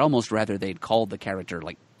 I'd almost rather they'd called the character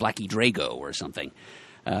like Blackie Drago or something.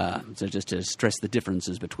 So just to stress the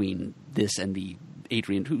differences between this and the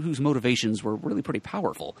Adrian, whose motivations were really pretty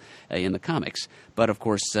powerful in the comics. But of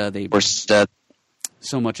course,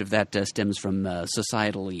 so much of that stems from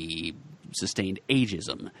societally sustained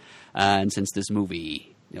ageism, and since this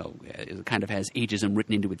movie, it kind of has ageism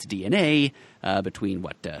written into its DNA, between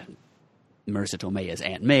Marissa Tomei as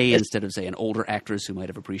Aunt May instead of, say, an older actress who might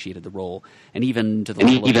have appreciated the role, and even to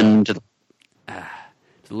the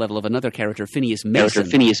level of another character, Phineas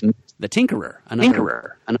Mason, the Tinkerer,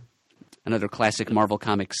 another classic Marvel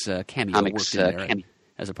Comics cameo worked in there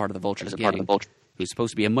as a part of the Vulture's gang, who's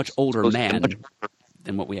supposed to be a much older man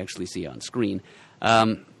than what we actually see on screen.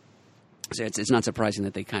 So it's not surprising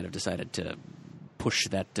that they kind of decided to push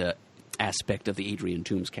that aspect of the Adrian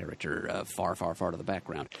Toomes character far, far, far to the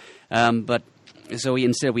background. But so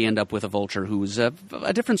instead we end up with a Vulture who's a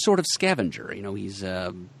different sort of scavenger. He's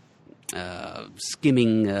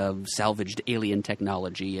skimming salvaged alien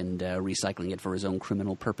technology and recycling it for his own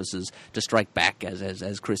criminal purposes to strike back,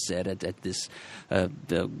 as Chris said, at this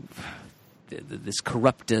this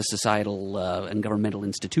corrupt societal and governmental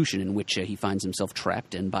institution in which he finds himself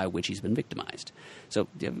trapped and by which he's been victimized. So,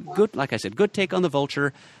 good, like I said, good take on the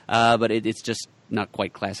Vulture, but it's just not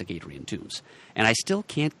quite classic Adrian Toomes. And I still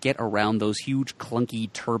can't get around those huge,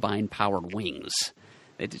 clunky, turbine-powered wings.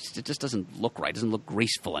 It just doesn't look right. It doesn't look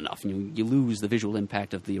graceful enough. You lose the visual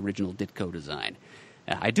impact of the original Ditko design.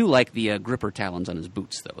 I do like the gripper talons on his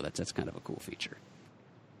boots, though. That's kind of a cool feature.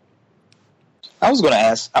 I was going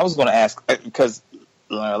to ask because,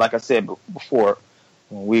 like I said before,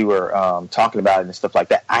 when we were talking about it and stuff like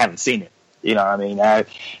that, I haven't seen it. You know what I mean?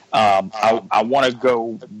 I want to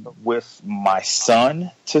go with my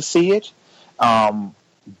son to see it,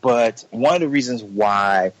 but one of the reasons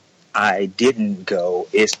why I didn't go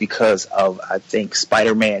is because of, I think,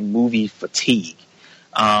 Spider-Man movie fatigue.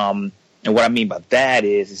 And what I mean by that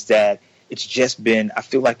is that it's just been, I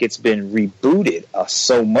feel like it's been rebooted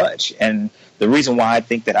so much. And the reason why I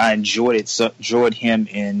think that I enjoyed him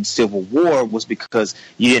in Civil War was because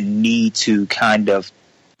you didn't need to kind of,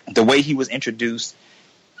 the way he was introduced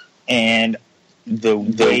and the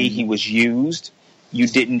way he was used, you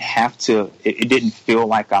didn't have to, it didn't feel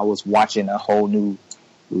like I was watching a whole new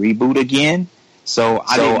reboot again. So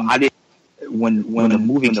I didn't, when the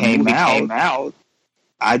movie came out,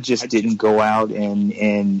 I just didn't go out and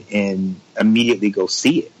immediately go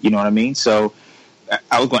see it. You know what I mean? So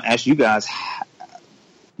I was going to ask you guys,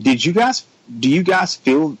 do you guys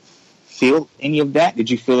feel any of that? Did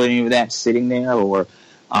you feel any of that sitting there, or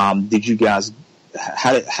did you guys,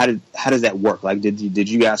 how does that work? Like, did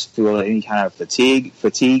you guys feel any kind of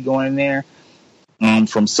fatigue going in there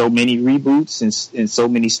from so many reboots and so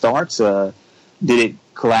many starts? Did it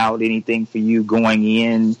cloud anything for you going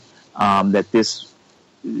in that this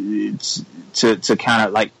to kind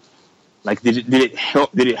of like did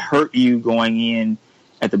it hurt you going in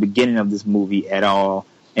at the beginning of this movie at all,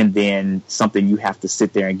 and then something you have to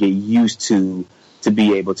sit there and get used to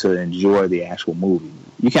be able to enjoy the actual movie?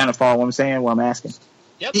 You kind of follow what I'm saying, what I'm asking?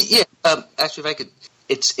 Yep. Yeah. Actually, if I could,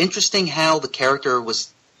 it's interesting how the character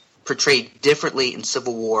was portrayed differently in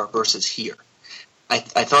Civil War versus here. I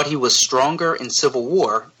thought he was stronger in Civil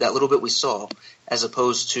War, that little bit we saw, as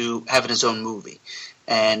opposed to having his own movie.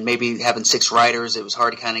 And maybe having 6 writers, it was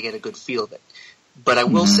hard to kind of get a good feel of it. But I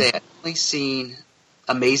will say, I've only seen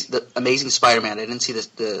the Amazing Spider-Man. I didn't see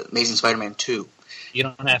the Amazing Spider-Man 2. You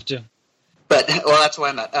don't have to. But, well, that's why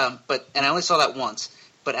I'm at. And I only saw that once.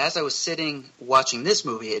 But as I was sitting watching this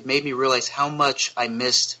movie, it made me realize how much I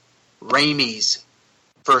missed Raimi's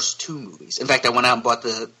first 2 movies. In fact, I went out and bought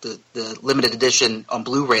the limited edition on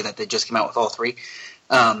Blu-ray that they just came out with all 3.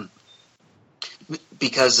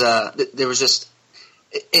 Because there was just...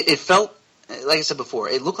 It felt, like I said before,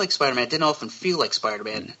 it looked like Spider-Man. It didn't often feel like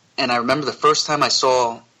Spider-Man. And I remember the first time I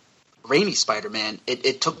saw Raimi's Spider-Man,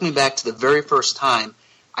 it took me back to the very first time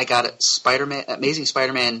I got Amazing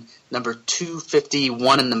Spider-Man number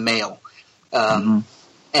 251 in the mail. And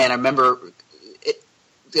I remember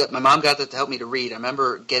my mom got that to help me to read. I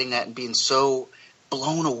remember getting that and being so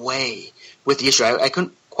blown away with the issue. I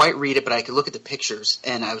couldn't quite read it, but I could look at the pictures,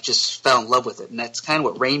 and I just fell in love with it. And that's kind of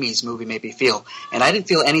what Raimi's movie made me feel. And I didn't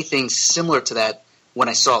feel anything similar to that when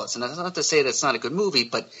I saw it. And that's not to say that's not a good movie,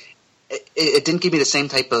 but it didn't give me the same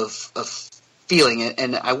type of feeling.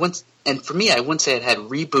 And for me, I wouldn't say it had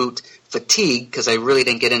reboot fatigue, because I really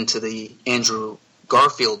didn't get into the Andrew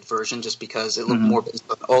Garfield version just because it looked more based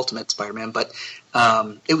on the Ultimate Spider-Man, but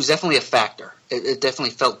it was definitely a factor. It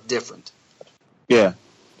definitely felt different. Yeah,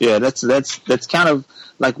 that's kind of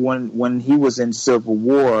like when he was in Civil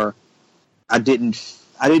War. I didn't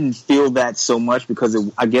feel that so much because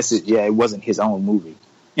it wasn't his own movie,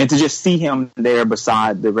 and to just see him there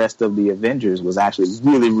beside the rest of the Avengers was actually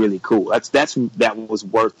really, really cool. That was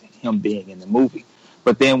worth him being in the movie.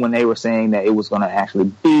 But then when they were saying that it was going to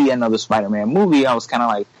actually be another Spider-Man movie, I was kind of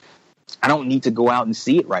like, I don't need to go out and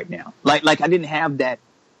see it right now. Like I didn't have that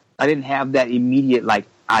immediate like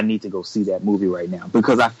I need to go see that movie right now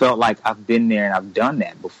because I felt like I've been there and I've done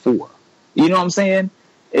that before. You know what I'm saying?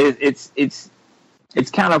 It's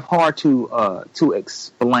kind of hard to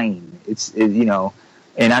explain.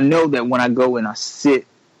 And I know that when I go and I sit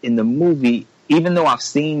in the movie, even though I've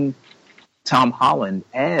seen Tom Holland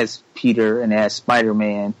as Peter and as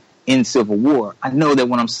Spider-Man in Civil War, I know that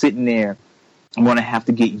when I'm sitting there, I'm going to have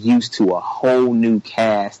to get used to a whole new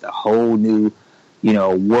cast, a whole new,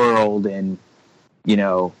 world, and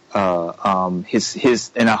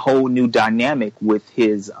his and a whole new dynamic with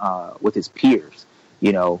his peers.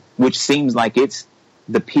 Which seems like it's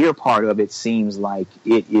the peer part of it. Seems like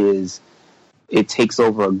it takes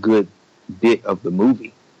over a good bit of the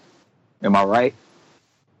movie. Am I right?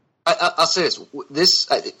 I'll say this.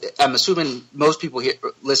 I'm assuming most people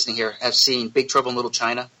listening here have seen Big Trouble in Little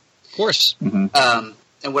China. Of course. Mm-hmm.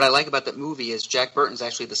 And what I like about that movie is Jack Burton's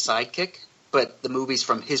actually the sidekick, but the movie's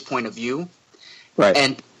from his point of view. Right.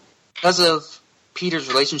 And because of Peter's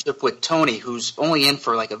relationship with Tony, who's only in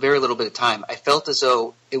for like a very little bit of time, I felt as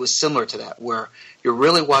though it was similar to that, where you're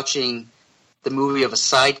really watching the movie of a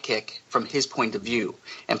sidekick from his point of view.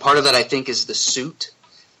 And part of that, I think, is the suit.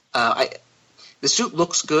 The suit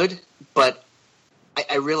looks good, but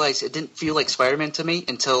I realized it didn't feel like Spider-Man to me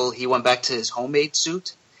until he went back to his homemade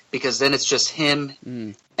suit, because then it's just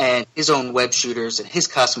him and his own web shooters and his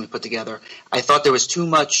costume he put together. I thought there was too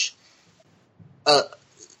much,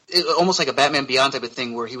 almost like a Batman Beyond type of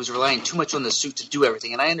thing, where he was relying too much on the suit to do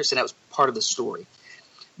everything, and I understand that was part of the story.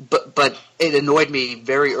 But it annoyed me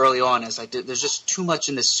very early on as I did. There's just too much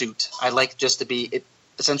in this suit. I like just to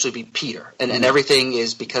essentially be Peter, and everything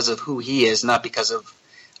is because of who he is, not because of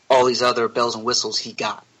all these other bells and whistles he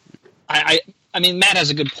got. I mean, Matt has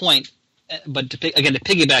a good point, but to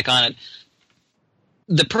piggyback on it,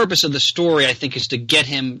 the purpose of the story, I think, is to get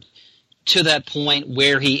him to that point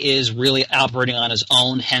where he is really operating on his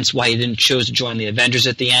own, hence why he didn't choose to join the Avengers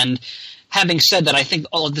at the end. Having said that, I think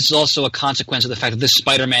all of this is also a consequence of the fact that this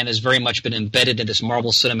Spider-Man has very much been embedded in this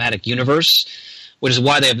Marvel Cinematic Universe, which is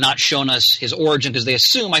why they have not shown us his origin, because they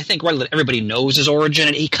assume, I think, that everybody knows his origin,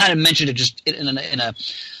 and he kind of mentioned it just in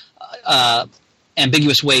a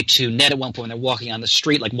ambiguous way to Ned at one point when they're walking on the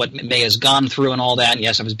street, like what May has gone through and all that, and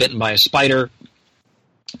yes, I was bitten by a spider.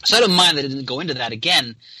 So I don't mind that it didn't go into that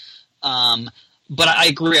again, but I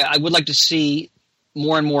agree. I would like to see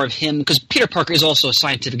more and more of him, because Peter Parker is also a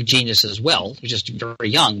scientific genius as well. He's just very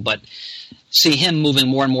young, but see him moving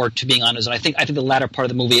more and more to being on his own. I think the latter part of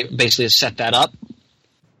the movie basically has set that up.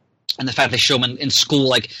 And the fact they show him in school,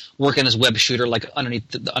 like working as web shooter, like underneath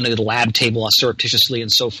the lab table surreptitiously and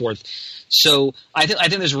so forth. So I think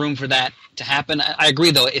there's room for that to happen. I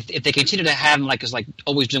agree, though, if they continue to have him like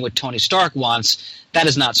always doing what Tony Stark wants, that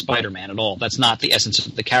is not Spider-Man at all. That's not the essence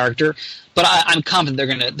of the character. But I'm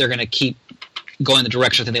confident they're gonna keep going the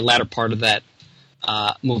direction I think the latter part of that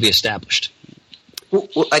movie established. Well,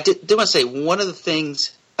 I did want to say one of the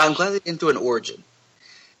things. I'm glad they didn't do an origin.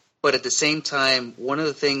 But at the same time, one of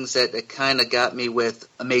the things that kind of got me with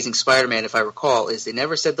Amazing Spider-Man, if I recall, is they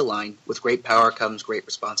never said the line, "With great power comes great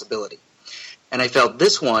responsibility." And I felt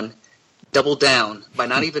this one doubled down by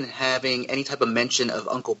not even having any type of mention of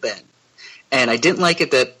Uncle Ben. And I didn't like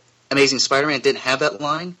it that Amazing Spider-Man didn't have that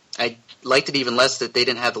line. I liked it even less that they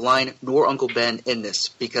didn't have the line, nor Uncle Ben in this.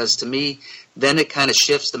 Because to me, then it kind of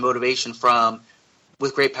shifts the motivation from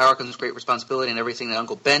with great power comes great responsibility and everything that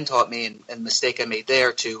Uncle Ben taught me and the mistake I made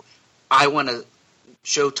there to I want to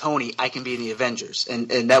show Tony I can be in the Avengers. And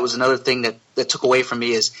that was another thing that took away from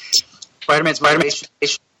me is Spider-Man.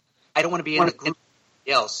 I don't want to be in the group with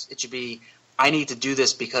somebody else. It should be I need to do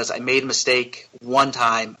this because I made a mistake one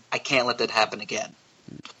time. I can't let that happen again.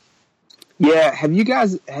 Yeah, have you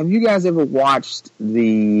guys ever watched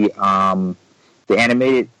the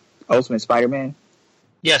animated Ultimate Spider-Man?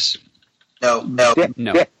 Yes. No.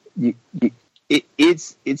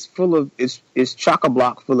 It's full of it's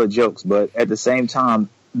chock-a-block full of jokes, but at the same time,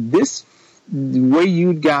 this the way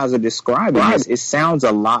you guys are describing it sounds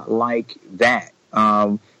a lot like that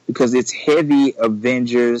because it's heavy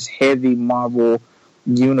Avengers, heavy Marvel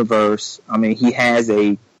universe. I mean, he has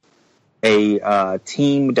a a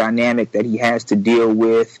team dynamic that he has to deal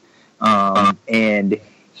with, and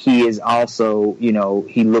he is also,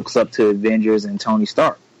 he looks up to Avengers and Tony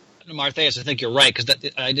Stark. Martheus, I think you're right,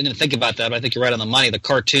 because I didn't think about that, but I think you're right on the money. The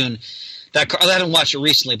cartoon, I haven't watched it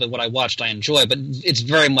recently, but what I watched I enjoy, but it's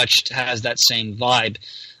very much has that same vibe.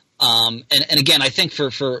 And again, I think for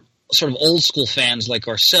sort of old school fans like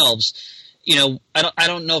ourselves, I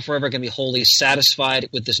don't know if we're ever going to be wholly satisfied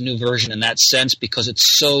with this new version in that sense, because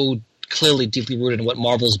it's so clearly deeply rooted in what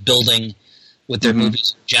Marvel's building with their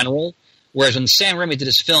movies in general. Whereas when Sam Raimi did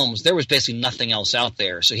his films, there was basically nothing else out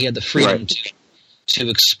there, so he had the freedom to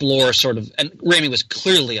explore sort of, and Raimi was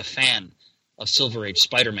clearly a fan of Silver Age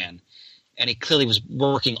Spider-Man, and he clearly was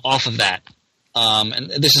working off of that. And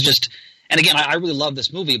this is just, and again, I really love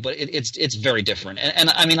this movie, but it's very different. And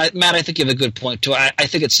I mean, Matt, I think you have a good point too. I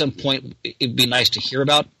think at some point it'd be nice to hear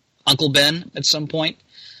about Uncle Ben at some point.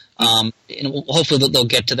 And hopefully they'll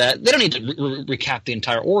get to that. They don't need to recap the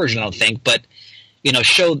entire origin, I don't think, but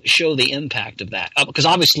show the impact of that. Because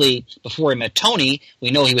obviously, before he met Tony,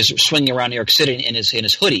 we know he was swinging around New York City in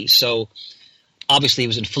his hoodie. So obviously, he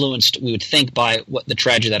was influenced, we would think, by what the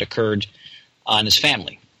tragedy that occurred in his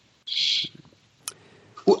family.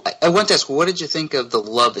 Well, I want to ask, what did you think of the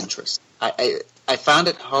love interest? I found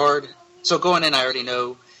it hard. So going in, I already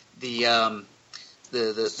know the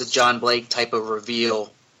John Blake type of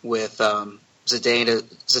reveal with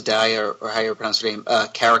Zendaya, or how you pronounce her name,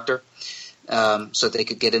 character. So they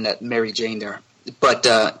could get in that Mary Jane there. But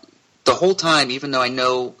the whole time, even though I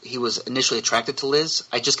know he was initially attracted to Liz,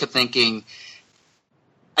 I just kept thinking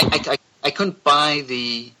I couldn't buy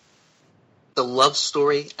the love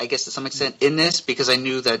story, I guess, to some extent in this, because I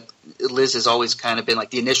knew that Liz has always kind of been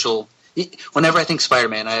like the initial. Whenever I think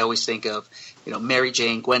Spider-Man, I always think of Mary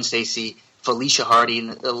Jane, Gwen Stacy, Felicia Hardy,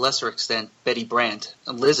 and to a lesser extent Betty Brant.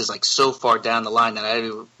 And Liz is like so far down the line that I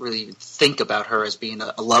didn't really think about her as being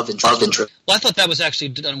a love interest. Well, I thought that was actually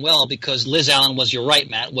done well, because Liz Allen was, you're right,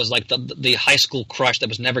 Matt, was like the high school crush that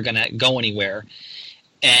was never going to go anywhere.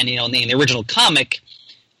 And in the original comic,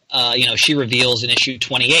 she reveals in issue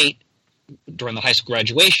 28 during the high school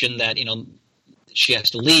graduation that she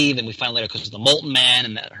has to leave, and we find later because of the Molten Man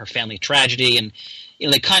and that her family tragedy, and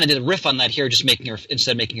they kind of did a riff on that here, just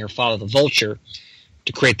instead of making her father the Vulture,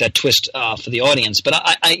 to create that twist for the audience. But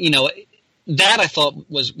that I thought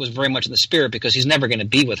was very much in the spirit, because he's never going to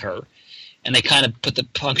be with her, and they kind of put the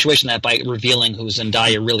punctuation on that by revealing who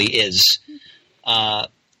Zendaya really is at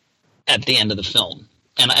the end of the film.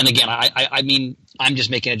 And again, I mean, I'm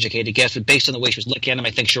just making an educated guess, but based on the way she was looking at him,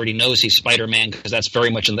 I think she already knows he's Spider-Man, because that's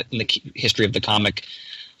very much in the history of the comic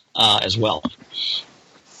as well.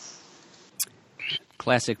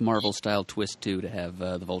 Classic Marvel-style twist, too, to have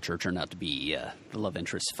the Vulture turn out to be the love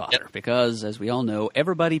interest's father. Yep. Because, as we all know,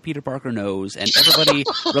 everybody Peter Parker knows, and everybody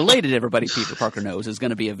related to everybody Peter Parker knows, is going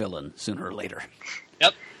to be a villain sooner or later.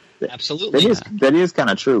 Yep, absolutely. That is kind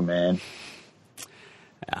of true, man.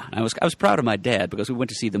 Yeah, I was proud of my dad, because we went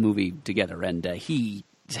to see the movie together, and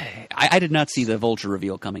I did not see the Vulture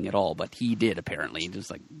reveal coming at all, but he did, apparently. He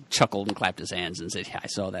just chuckled and clapped his hands and said, "Yeah, I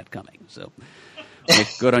saw that coming." So,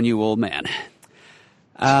 good on you, old man.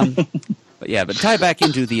 But tie back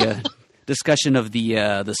into the discussion of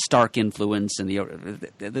the Stark influence, and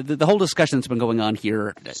the whole discussion that's been going on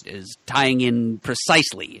here is tying in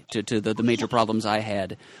precisely to the major problems I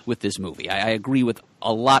had with this movie. I agree with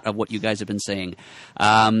a lot of what you guys have been saying.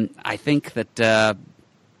 I think that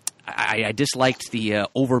I disliked the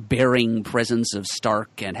overbearing presence of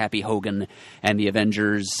Stark and Happy Hogan and the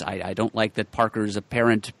Avengers. I don't like that Parker's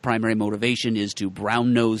apparent primary motivation is to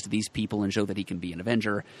brown-nose these people and show that he can be an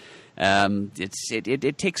Avenger.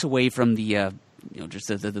 It takes away from the just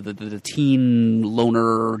the teen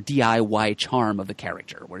loner DIY charm of the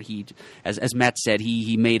character, where he, as Matt said,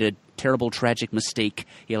 he made a terrible, tragic mistake.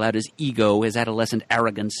 He allowed his ego, his adolescent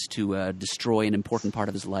arrogance, to destroy an important part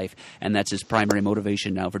of his life, and that's his primary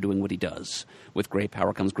motivation now for doing what he does. With great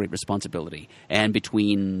power comes great responsibility. And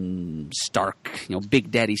between Stark, Big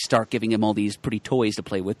Daddy Stark giving him all these pretty toys to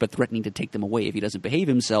play with, but threatening to take them away if he doesn't behave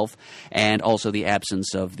himself, and also the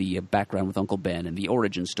absence of the background with Uncle Ben and the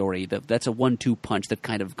origin story, that's a 1-2 punch that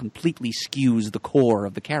kind of completely skews the core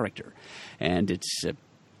of the character. And it's...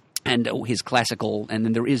 And his classical, and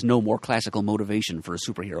then there is no more classical motivation for a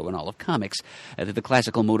superhero in all of comics. The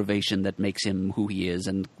classical motivation that makes him who he is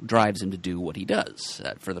and drives him to do what he does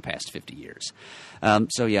for the past 50 years.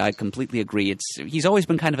 So yeah, I completely agree. He's always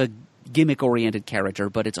been kind of a gimmick-oriented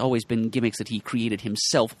character, but it's always been gimmicks that he created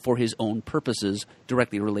himself for his own purposes,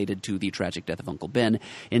 directly related to the tragic death of Uncle Ben.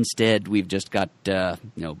 Instead, we've just got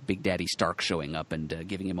Big Daddy Stark showing up and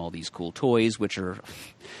giving him all these cool toys, which are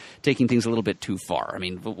taking things a little bit too far. I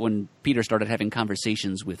mean, when Peter started having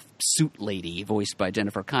conversations with Suit Lady, voiced by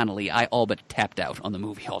Jennifer Connelly, I all but tapped out on the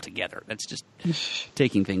movie altogether. That's just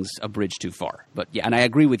taking things a bridge too far. But yeah, and I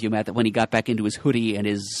agree with you, Matt, that when he got back into his hoodie and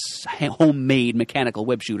his homemade mechanical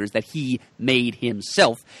web shooters that he made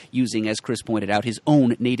himself, using, as Chris pointed out, his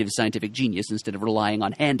own native scientific genius instead of relying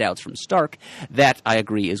on handouts from Stark, that, I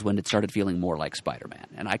agree, is when it started feeling more like Spider-Man.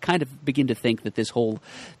 And I kind of begin to think that this whole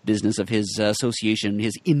business of his association,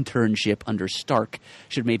 his internship under Stark,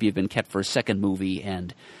 should maybe have been kept for a second movie.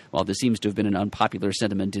 And while this seems to have been an unpopular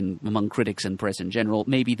sentiment among critics and press in general,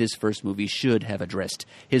 maybe this first movie should have addressed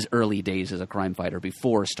his early days as a crime fighter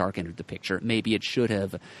before Stark entered the picture. Maybe it should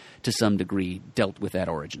have, to some degree, dealt with that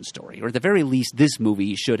origin story. Or at the very least, this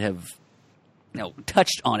movie should have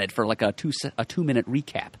touched on it for like a 2-minute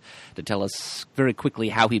recap to tell us very quickly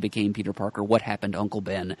how he became Peter Parker, what happened to Uncle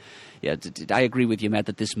Ben. Yeah, I agree with you, Matt,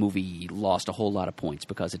 that this movie lost a whole lot of points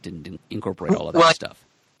because it didn't incorporate all of that stuff.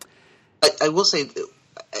 I will say,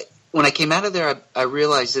 when I came out of there, I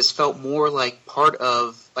realized this felt more like part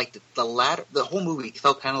of like the latter. The whole movie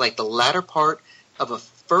felt kind of like the latter part of a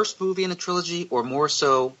first movie in a trilogy, or more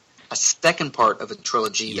so a second part of a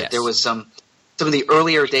trilogy. Yes. That there was some of the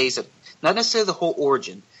earlier days of, not necessarily the whole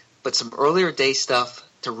origin, but some earlier day stuff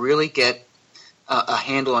to really get a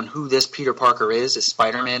handle on who this Peter Parker is, as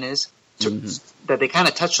Spider-Man is, that they kind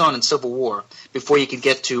of touched on in Civil War before you could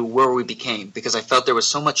get to where we became. Because I felt there was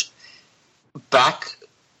so much backstory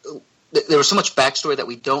that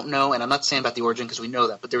we don't know, and I'm not saying about the origin because we know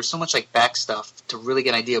that, but there was so much like back stuff to really get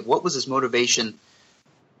an idea of what was his motivation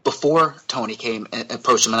before Tony came and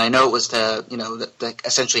approached him. And I know it was to, that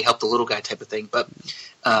essentially help the little guy type of thing, but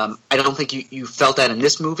I don't think you felt that in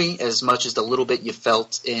this movie as much as the little bit you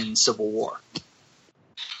felt in Civil War.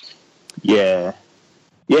 Yeah.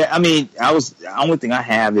 I mean, the only thing I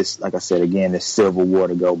have is, like I said again, is Civil War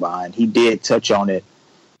to go by, and he did touch on it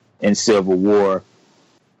in Civil War.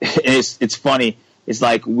 It's funny. It's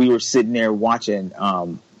like we were sitting there watching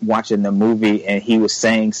the movie, and he was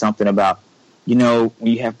saying something about, when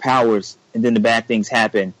you have powers and then the bad things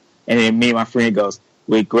happen, and then me and my friend goes,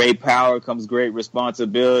 with great power comes great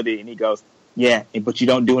responsibility, and he goes, yeah, but you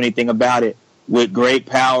don't do anything about it. With great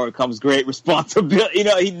power comes great responsibility.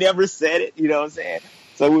 He never said it. You know what I'm saying?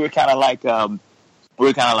 So we were kind of like,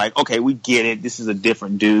 okay, we get it. This is a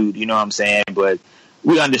different dude. You know what I'm saying? But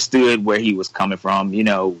we understood where he was coming from.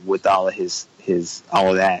 With all of his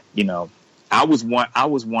all of that. I was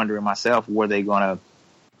wondering myself, were they gonna?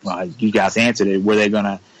 You guys answered it. Were they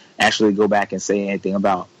gonna actually go back and say anything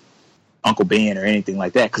about Uncle Ben or anything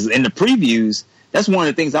like that? Because in the previews, that's one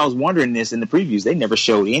of the things I was wondering. In the previews, they never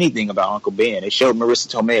showed anything about Uncle Ben. They showed Marissa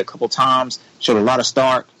Tomei a couple times, showed a lot of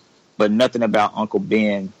Stark, but nothing about Uncle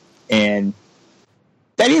Ben. And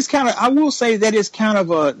that is kind of, I will say, that is kind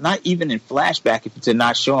of a, not even in flashback, if to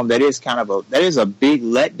not show him, that is a big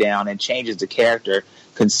letdown and changes the character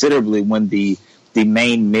considerably when the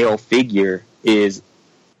main male figure is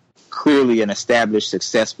clearly an established,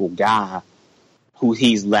 successful guy who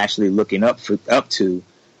he's actually looking up to.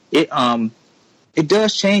 It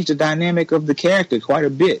does change the dynamic of the character quite a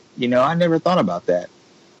bit. I never thought about that.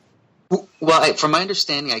 Well, from my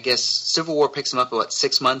understanding, I guess Civil War picks him up about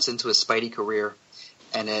 6 months into his Spidey career,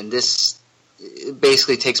 and then this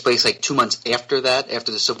basically takes place like 2 months after that,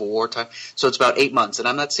 after the Civil War time. So it's about 8 months. And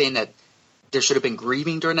I'm not saying that there should have been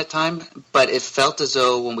grieving during that time, but it felt as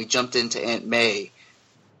though when we jumped into Aunt May,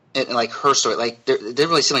 and like her story, like it didn't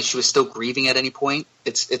really seem like she was still grieving at any point.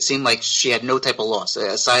 It seemed like she had no type of loss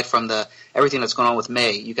aside from everything that's going on with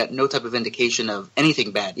May. You got no type of indication of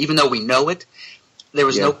anything bad, even though we know it. There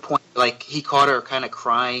was no point. Like he caught her kind of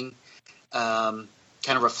crying, kind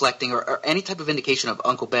of reflecting, or any type of indication of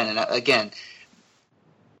Uncle Ben. And again,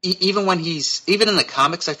 even in the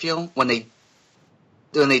comics, I feel when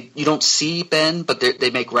you don't see Ben, but they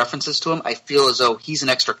make references to him, I feel as though he's an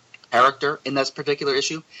extra character in that particular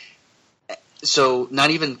issue. So not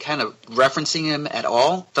even kind of referencing him at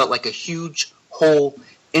all felt like a huge hole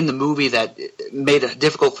in the movie that made it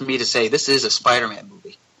difficult for me to say this is a Spider-Man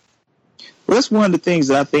movie. Well, that's one of the things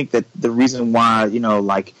that I think that the reason why,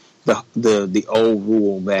 like the old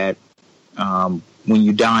rule that when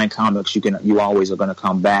you die in comics, you always are going to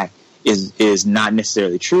come back is not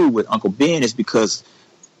necessarily true with Uncle Ben, is because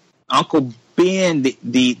Uncle Ben,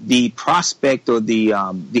 the prospect or the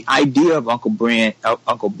idea of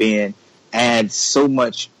Uncle Ben adds so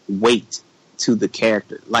much weight to the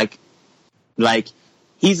character. Like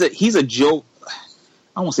he's a joke.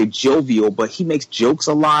 I won't say jovial, but he makes jokes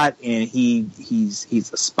a lot, and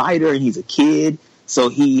he's a spider and he's a kid. So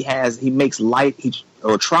he makes light,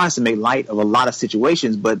 or tries to make light of a lot of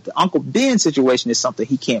situations, but the Uncle Ben situation is something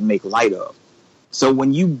he can't make light of. So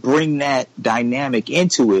when you bring that dynamic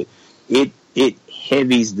into it, it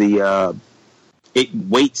heavies it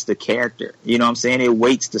weights the character. You know what I'm saying? It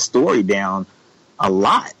weights the story down a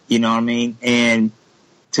lot. You know what I mean? And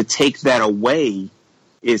to take that away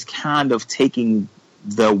is kind of taking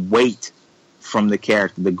the weight from the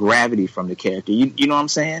character, the gravity from the character. You know what I'm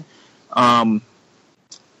saying?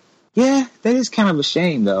 Yeah, that is kind of a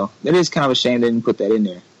shame, though. That is kind of a shame they didn't put that in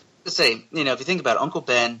there. To say, if you think about it, Uncle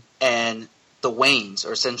Ben and the Waynes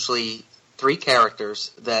are essentially three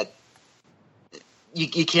characters that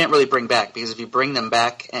you can't really bring back, because if you bring them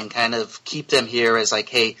back and kind of keep them here as like,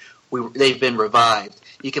 hey, they've been revived,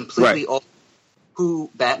 you completely alter who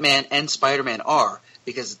Batman and Spider-Man are,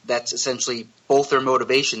 because that's essentially both their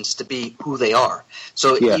motivations to be who they are.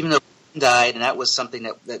 So even though he died, and that was something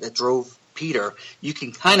that drove Peter, you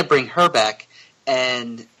can kind of bring her back,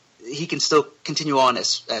 and he can still continue on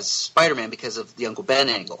as Spider-Man because of the Uncle Ben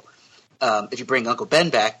angle. If you bring Uncle Ben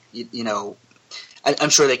back, I'm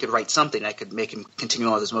sure they could write something that could make him continue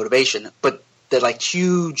on with his motivation. But the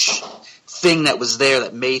huge thing that was there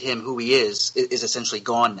that made him who he is essentially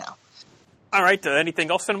gone now. All right.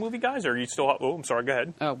 Anything else in the movie, guys? Or are you still? Oh, I'm sorry. Go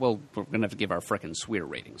ahead. Well, we're going to have to give our frickin' Swear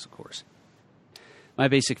ratings, of course. My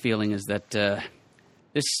basic feeling is that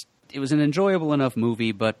it was an enjoyable enough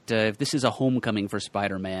movie, but if this is a homecoming for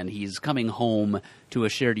Spider-Man, he's coming home to a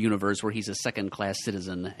shared universe where he's a second-class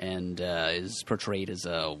citizen and is portrayed as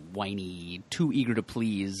a whiny, too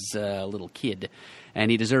eager-to-please little kid.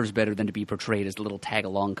 And he deserves better than to be portrayed as the little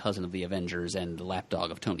tag-along cousin of the Avengers and the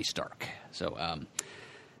lapdog of Tony Stark. So,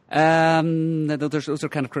 those are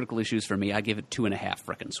kind of critical issues for me. I give it 2.5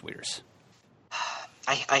 frickin' Swears.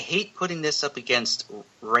 I hate putting this up against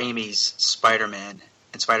Raimi's Spider-Man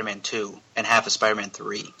and Spider-Man 2 and half of Spider-Man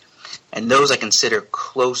 3. And those I consider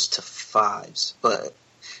close to 5s. But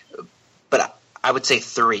I would say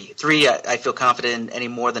 3. 3 I feel confident in. Any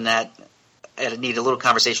more than that, I need a little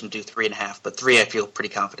conversation to do 3.5. But 3 I feel pretty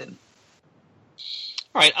confident in.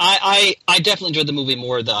 All right. I definitely enjoyed the movie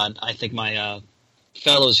more than I think my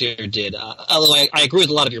fellows here did. Although I agree with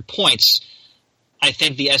a lot of your points, I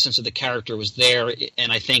think the essence of the character was there,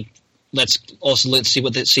 and I think let's see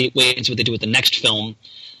what they do with the next film.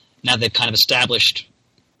 Now they've kind of established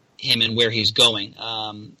him and where he's going.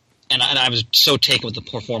 And I was so taken with the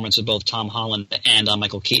performance of both Tom Holland and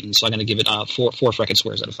Michael Keaton, so I'm going to give it 4 frickin'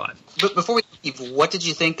 Swears out of 5. But before we leave, what did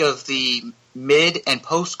you think of the mid and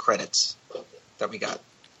post credits that we got?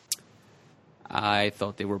 I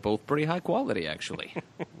thought they were both pretty high quality, actually.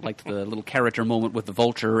 Liked the little character moment with the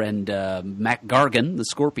Vulture and Mac Gargan, the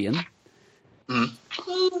Scorpion.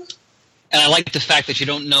 Mm-hmm. And I like the fact that you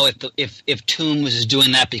don't know if Toomes is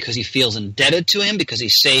doing that because he feels indebted to him, because he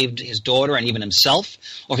saved his daughter and even himself,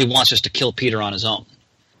 or if he wants just to kill Peter on his own.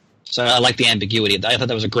 So I like the ambiguity. I thought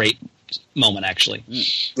that was a great moment, actually.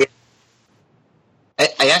 Yeah.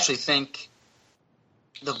 I actually think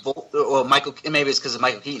Michael, maybe it's because of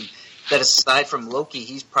Michael Keaton, that aside from Loki,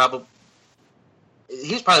 he's probably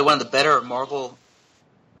one of the better Marvel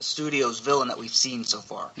Studios villain that we've seen so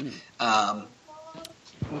far.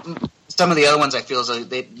 Some of the other ones I feel as though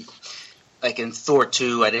like in Thor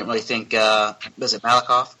 2, I didn't really think was it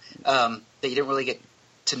Malakoff, that you didn't really get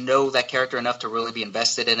to know that character enough to really be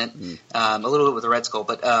invested in it. A little bit with the Red Skull,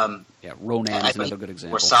 but Ronan is another good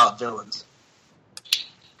example. Were solid villains.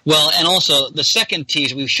 Well, and also the second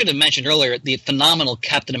teaser, we should have mentioned earlier, the phenomenal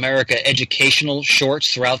Captain America educational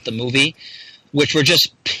shorts throughout the movie, which were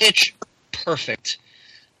just pitch perfect.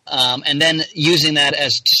 And then using that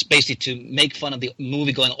as basically to make fun of the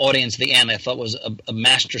movie-going audience at the end, I thought was a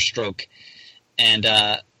masterstroke. And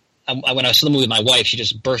when I saw the movie with my wife, she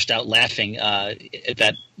just burst out laughing at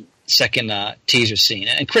that second teaser scene.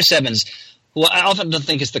 And Chris Evans, who I often don't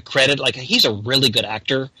think is the credit, like he's a really good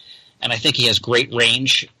actor, and I think he has great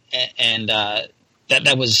range, and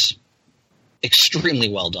that was extremely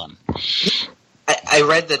well done. I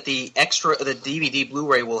read that the DVD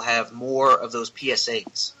Blu-ray will have more of those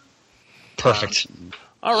PSAs. Perfect.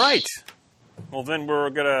 All right. Well, then we're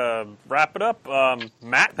going to wrap it up.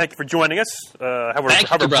 Matt, thank you for joining us,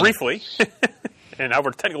 however briefly, and however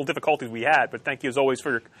technical difficulties we had. But thank you, as always, for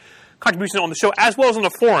your contribution on the show, as well as on the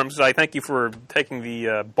forums. I thank you for taking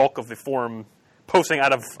the bulk of the forum posting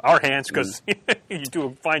out of our hands, because you do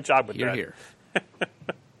a fine job with that. Here.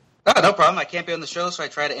 Oh, no problem. I can't be on the show, so I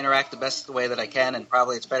try to interact the best way that I can, and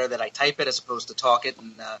probably it's better that I type it as opposed to talk it,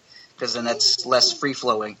 and because then that's less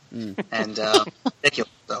free-flowing. And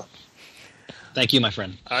ridiculous, so. Thank you, my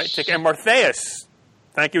friend. All right, take care. Martheus,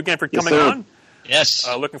 thank you again for coming on. Yes.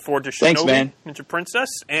 Looking forward to Thanks, Shinobi, man. Ninja Princess.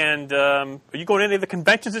 And are you going to any of the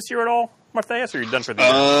conventions this year at all, Martheus, or are you done for the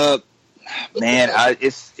year? Man,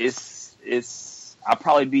 I'll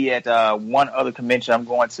probably be at one other convention. I'm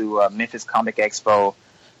going to Memphis Comic Expo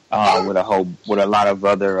with a lot of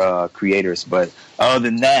other creators. But other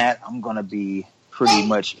than that, I'm going to be pretty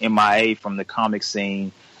much MIA from the comic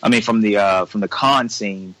scene. I mean, from the con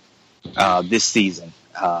scene this season.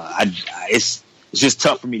 It's just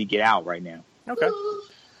tough for me to get out right now. Okay.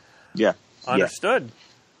 Yeah. Understood.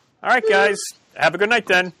 All right, guys. Have a good night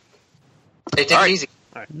then. Hey, take it easy.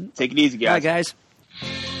 All right. Take it easy, guys. Bye, guys.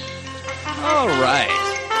 All right.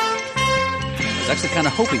 I was actually kind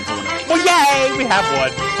of hoping for one of these. Well, yay! We have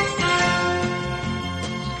one.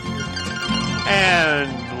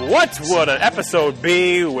 And what would an episode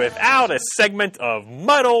be without a segment of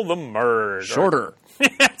Muddle the Murd? Shorter.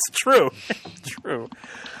 That's true. It's true.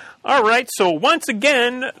 All right, so once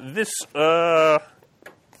again, this, we are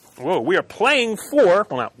playing for,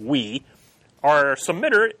 well, not we, our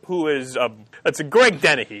submitter, who is, it's Greg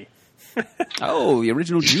Dennehy. Oh, the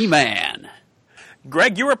original G-Man.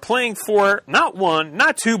 Greg, you were playing for not one,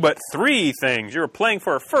 not two, but three things. You were playing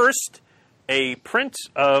for, first, a print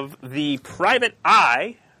of The Private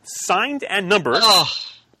Eye, signed and numbered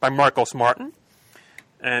by Marcos Martin.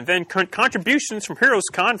 And then contributions from Heroes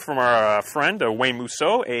Con from our friend Wayne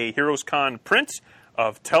Musso, a Heroes Con print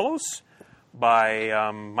of Telos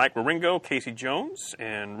by Mike Waringo, Casey Jones,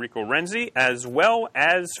 and Rico Renzi, as well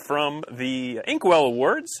as from the Inkwell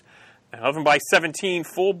Awards, 11x17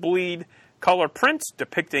 full bleed color prints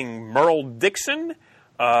depicting Merle Dixon,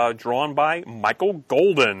 drawn by Michael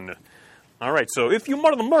Golden. All right, so if you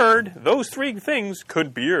muddle the Murd, those three things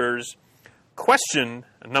could be yours. Question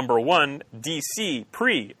number 1, DC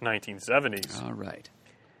pre-1970s. All right.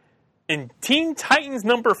 In Teen Titans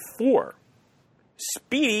number 4,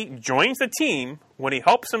 Speedy joins the team when he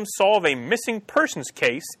helps him solve a missing persons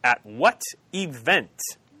case at what event?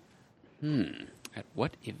 At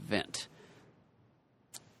what event?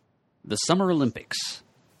 The Summer Olympics.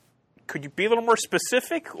 Could you be a little more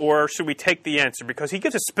specific, or should we take the answer? Because he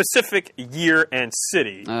gives a specific year and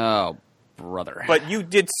city. Oh, brother. But you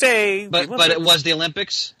did say... But it was the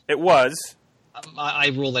Olympics? It was. I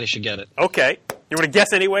rule that he should get it. Okay. You want to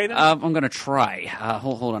guess anyway, then? I'm going to try.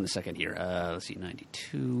 Hold on a second here. Let's see,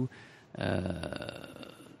 92,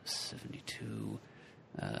 72,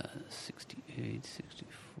 68,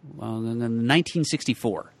 64,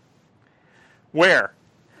 1964. Where?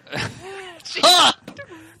 Because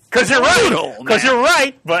you're right. Because you're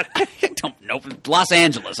right, but... I don't know. Los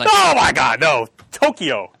Angeles. Oh, my God, no.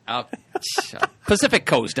 Tokyo. Pacific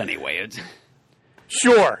Coast, anyway.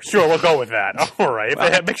 Sure, we'll go with that. All right.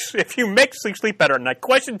 If you make sleep better at night.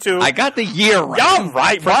 Question 2. I got the year right. All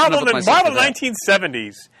right. Marvel up with myself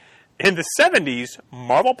 1970s. In the 70s,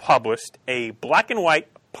 Marvel published a black and white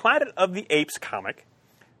Planet of the Apes comic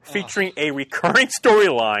featuring a recurring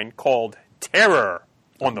storyline called Terror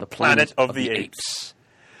on the Planet of the Apes.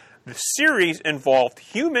 The series involved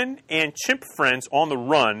human and chimp friends on the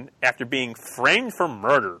run after being framed for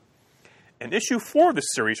murder. In issue 4 of the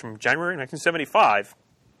series from January 1975,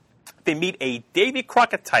 they meet a Davy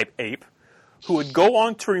Crockett-type ape who would go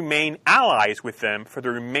on to remain allies with them for the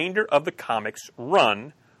remainder of the comic's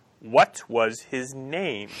run. What was his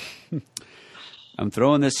name? I'm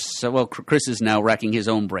throwing this. Chris is now racking his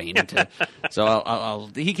own brain, so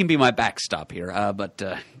he can be my backstop here. I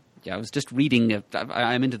was just reading.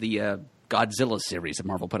 I'm into the Godzilla series that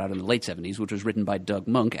Marvel put out in the late 70s, which was written by Doug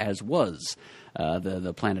Monk, as was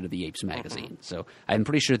the Planet of the Apes magazine. So I'm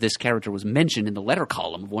pretty sure this character was mentioned in the letter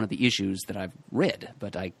column of one of the issues that I've read,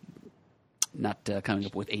 but I'm not coming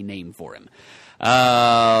up with a name for him.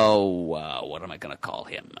 What am I going to call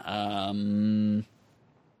him?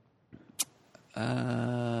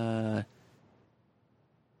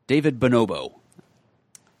 David Bonobo.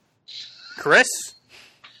 Chris?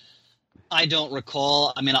 I don't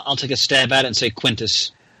recall. I mean, I'll take a stab at it and say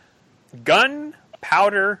Quintus.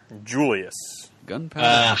 Gunpowder Julius.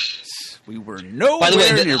 Gunpowder. We were nowhere by the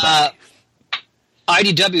way, nearby.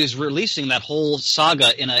 IDW is releasing that whole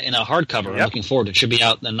saga in a hardcover. Yep. I'm looking forward to it. Should be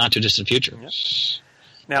out in the not too distant future. Yep.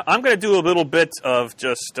 Now, I'm going to do a little bit of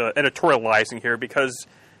just editorializing here because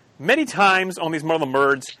many times on these Marvel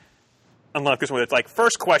Merds, unlike this one, it's like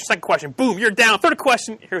first question, second question, boom, you're down. Third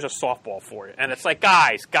question, here's a softball for you. And it's like,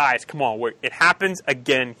 guys, come on. It happens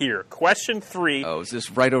again here. Question 3. Oh, is this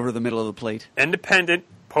right over the middle of the plate? Independent,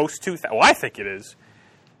 post-2000. Well, I think it is.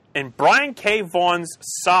 In Brian K. Vaughan's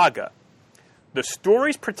saga, the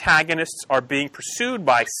story's protagonists are being pursued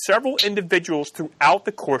by several individuals throughout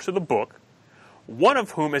the course of the book, one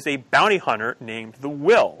of whom is a bounty hunter named the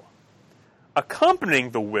Will.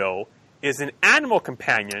 Accompanying the will is an animal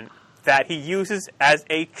companion that he uses as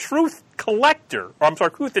a truth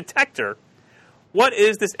detector. What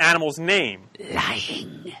is this animal's name?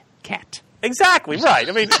 Lying cat. Exactly, right.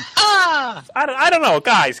 I mean, I don't know.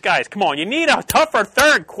 Guys, come on. You need a tougher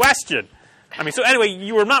third question. I mean, so anyway,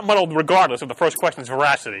 you were not muddled regardless of the first question's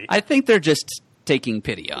veracity. I think they're just taking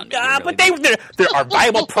pity on me. But there are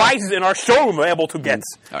valuable prizes in our showroom available to get.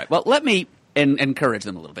 All right, well, let me encourage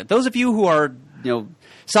them a little bit. Those of you who are,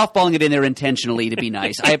 softballing it in there intentionally to be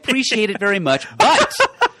nice, I appreciate it very much,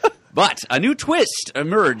 But a new twist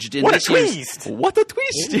emerged in this year's... What a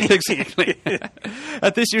twist! Exactly.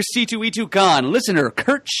 At this year's C2E2 Con, listener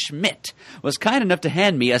Kurt Schmidt was kind enough to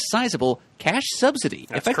hand me a sizable cash subsidy,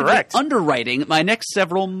 That's effectively correct. underwriting my next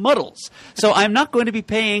several muddles. So I'm not going to be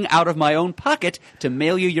paying out of my own pocket to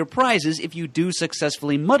mail you your prizes if you do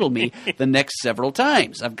successfully muddle me the next several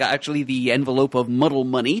times. I've got actually the envelope of muddle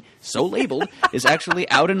money, so labeled, is actually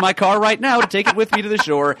out in my car right now to take it with me to the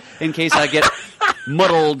shore in case I get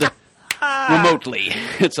muddled remotely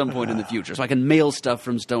at some point in the future, so I can mail stuff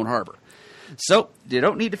from Stone Harbor. So you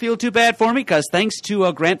don't need to feel too bad for me, because thanks to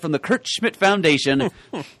a grant from the Kurt Schmidt Foundation,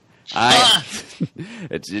 you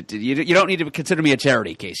don't need to consider me a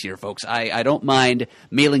charity case here, folks. I don't mind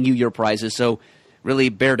mailing you your prizes, so really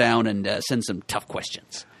bear down and send some tough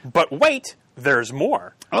questions. But wait, there's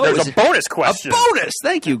more. There's a bonus question. A bonus!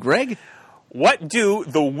 Thank you, Greg. What do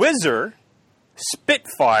the Whizzer,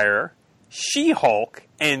 Spitfire, She-Hulk,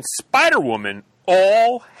 and Spider-Woman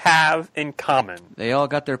all have in common? They all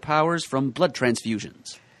got their powers from blood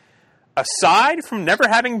transfusions. Aside from never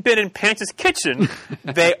having been in Panch's kitchen,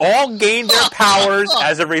 they all gained their powers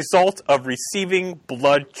as a result of receiving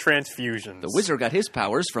blood transfusions. The Wizard got his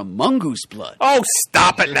powers from mongoose blood. Oh,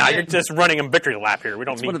 stop it now. You're just running a victory lap here. We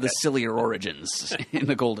don't It's need one of the that. sillier origins in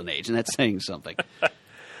the Golden Age, and that's saying something.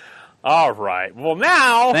 All right. Well,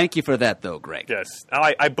 now... Thank you for that, though, Greg. Yes. Now,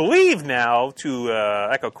 I believe now, to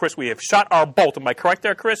echo Chris, we have shot our bolt. Am I correct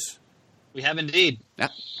there, Chris? We have indeed. Yeah.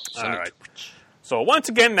 All right. So once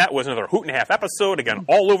again, that was another Hoot and a Half episode. Again,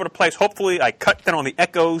 all over the place. Hopefully, I cut down on the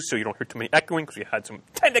echoes so you don't hear too many echoing, because we had some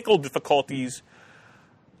technical difficulties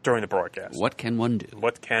during the broadcast. What can one do?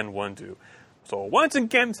 What can one do? So once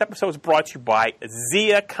again, this episode is brought to you by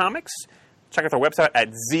Zia Comics. Check out their website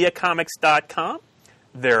at ziacomics.com.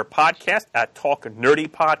 Their podcast at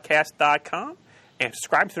talknerdypodcast.com. And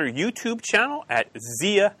subscribe to their YouTube channel at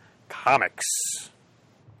Zia Comics.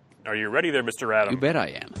 Are you ready there, Mr. Adam? You bet I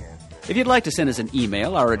am. If you'd like to send us an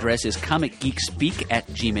email, our address is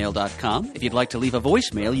comicgeekspeak@gmail.com. If you'd like to leave a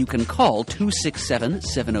voicemail, you can call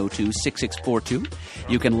 267-702-6642.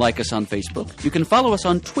 You can like us on Facebook. You can follow us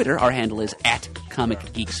on Twitter. Our handle is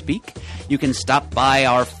 @comicgeekspeak. You can stop by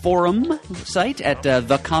our forum site at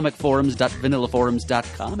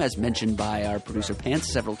thecomicforums.vanillaforums.com, as mentioned by our producer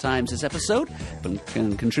Pants several times this episode. But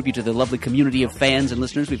can contribute to the lovely community of fans and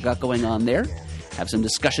listeners we've got going on there. Have some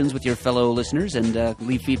discussions with your fellow listeners and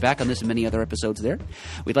leave feedback on this and many other episodes there.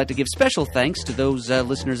 We'd like to give special thanks to those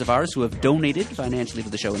listeners of ours who have donated financially to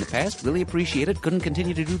the show in the past. Really appreciate it. Couldn't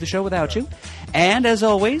continue to do the show without you. And as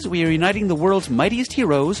always, we are uniting the world's mightiest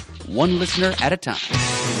heroes, one listener at a time.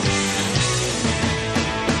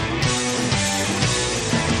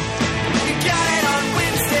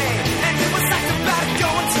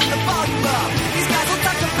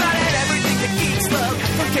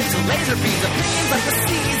 Laser beams, opinions like the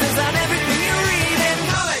sea.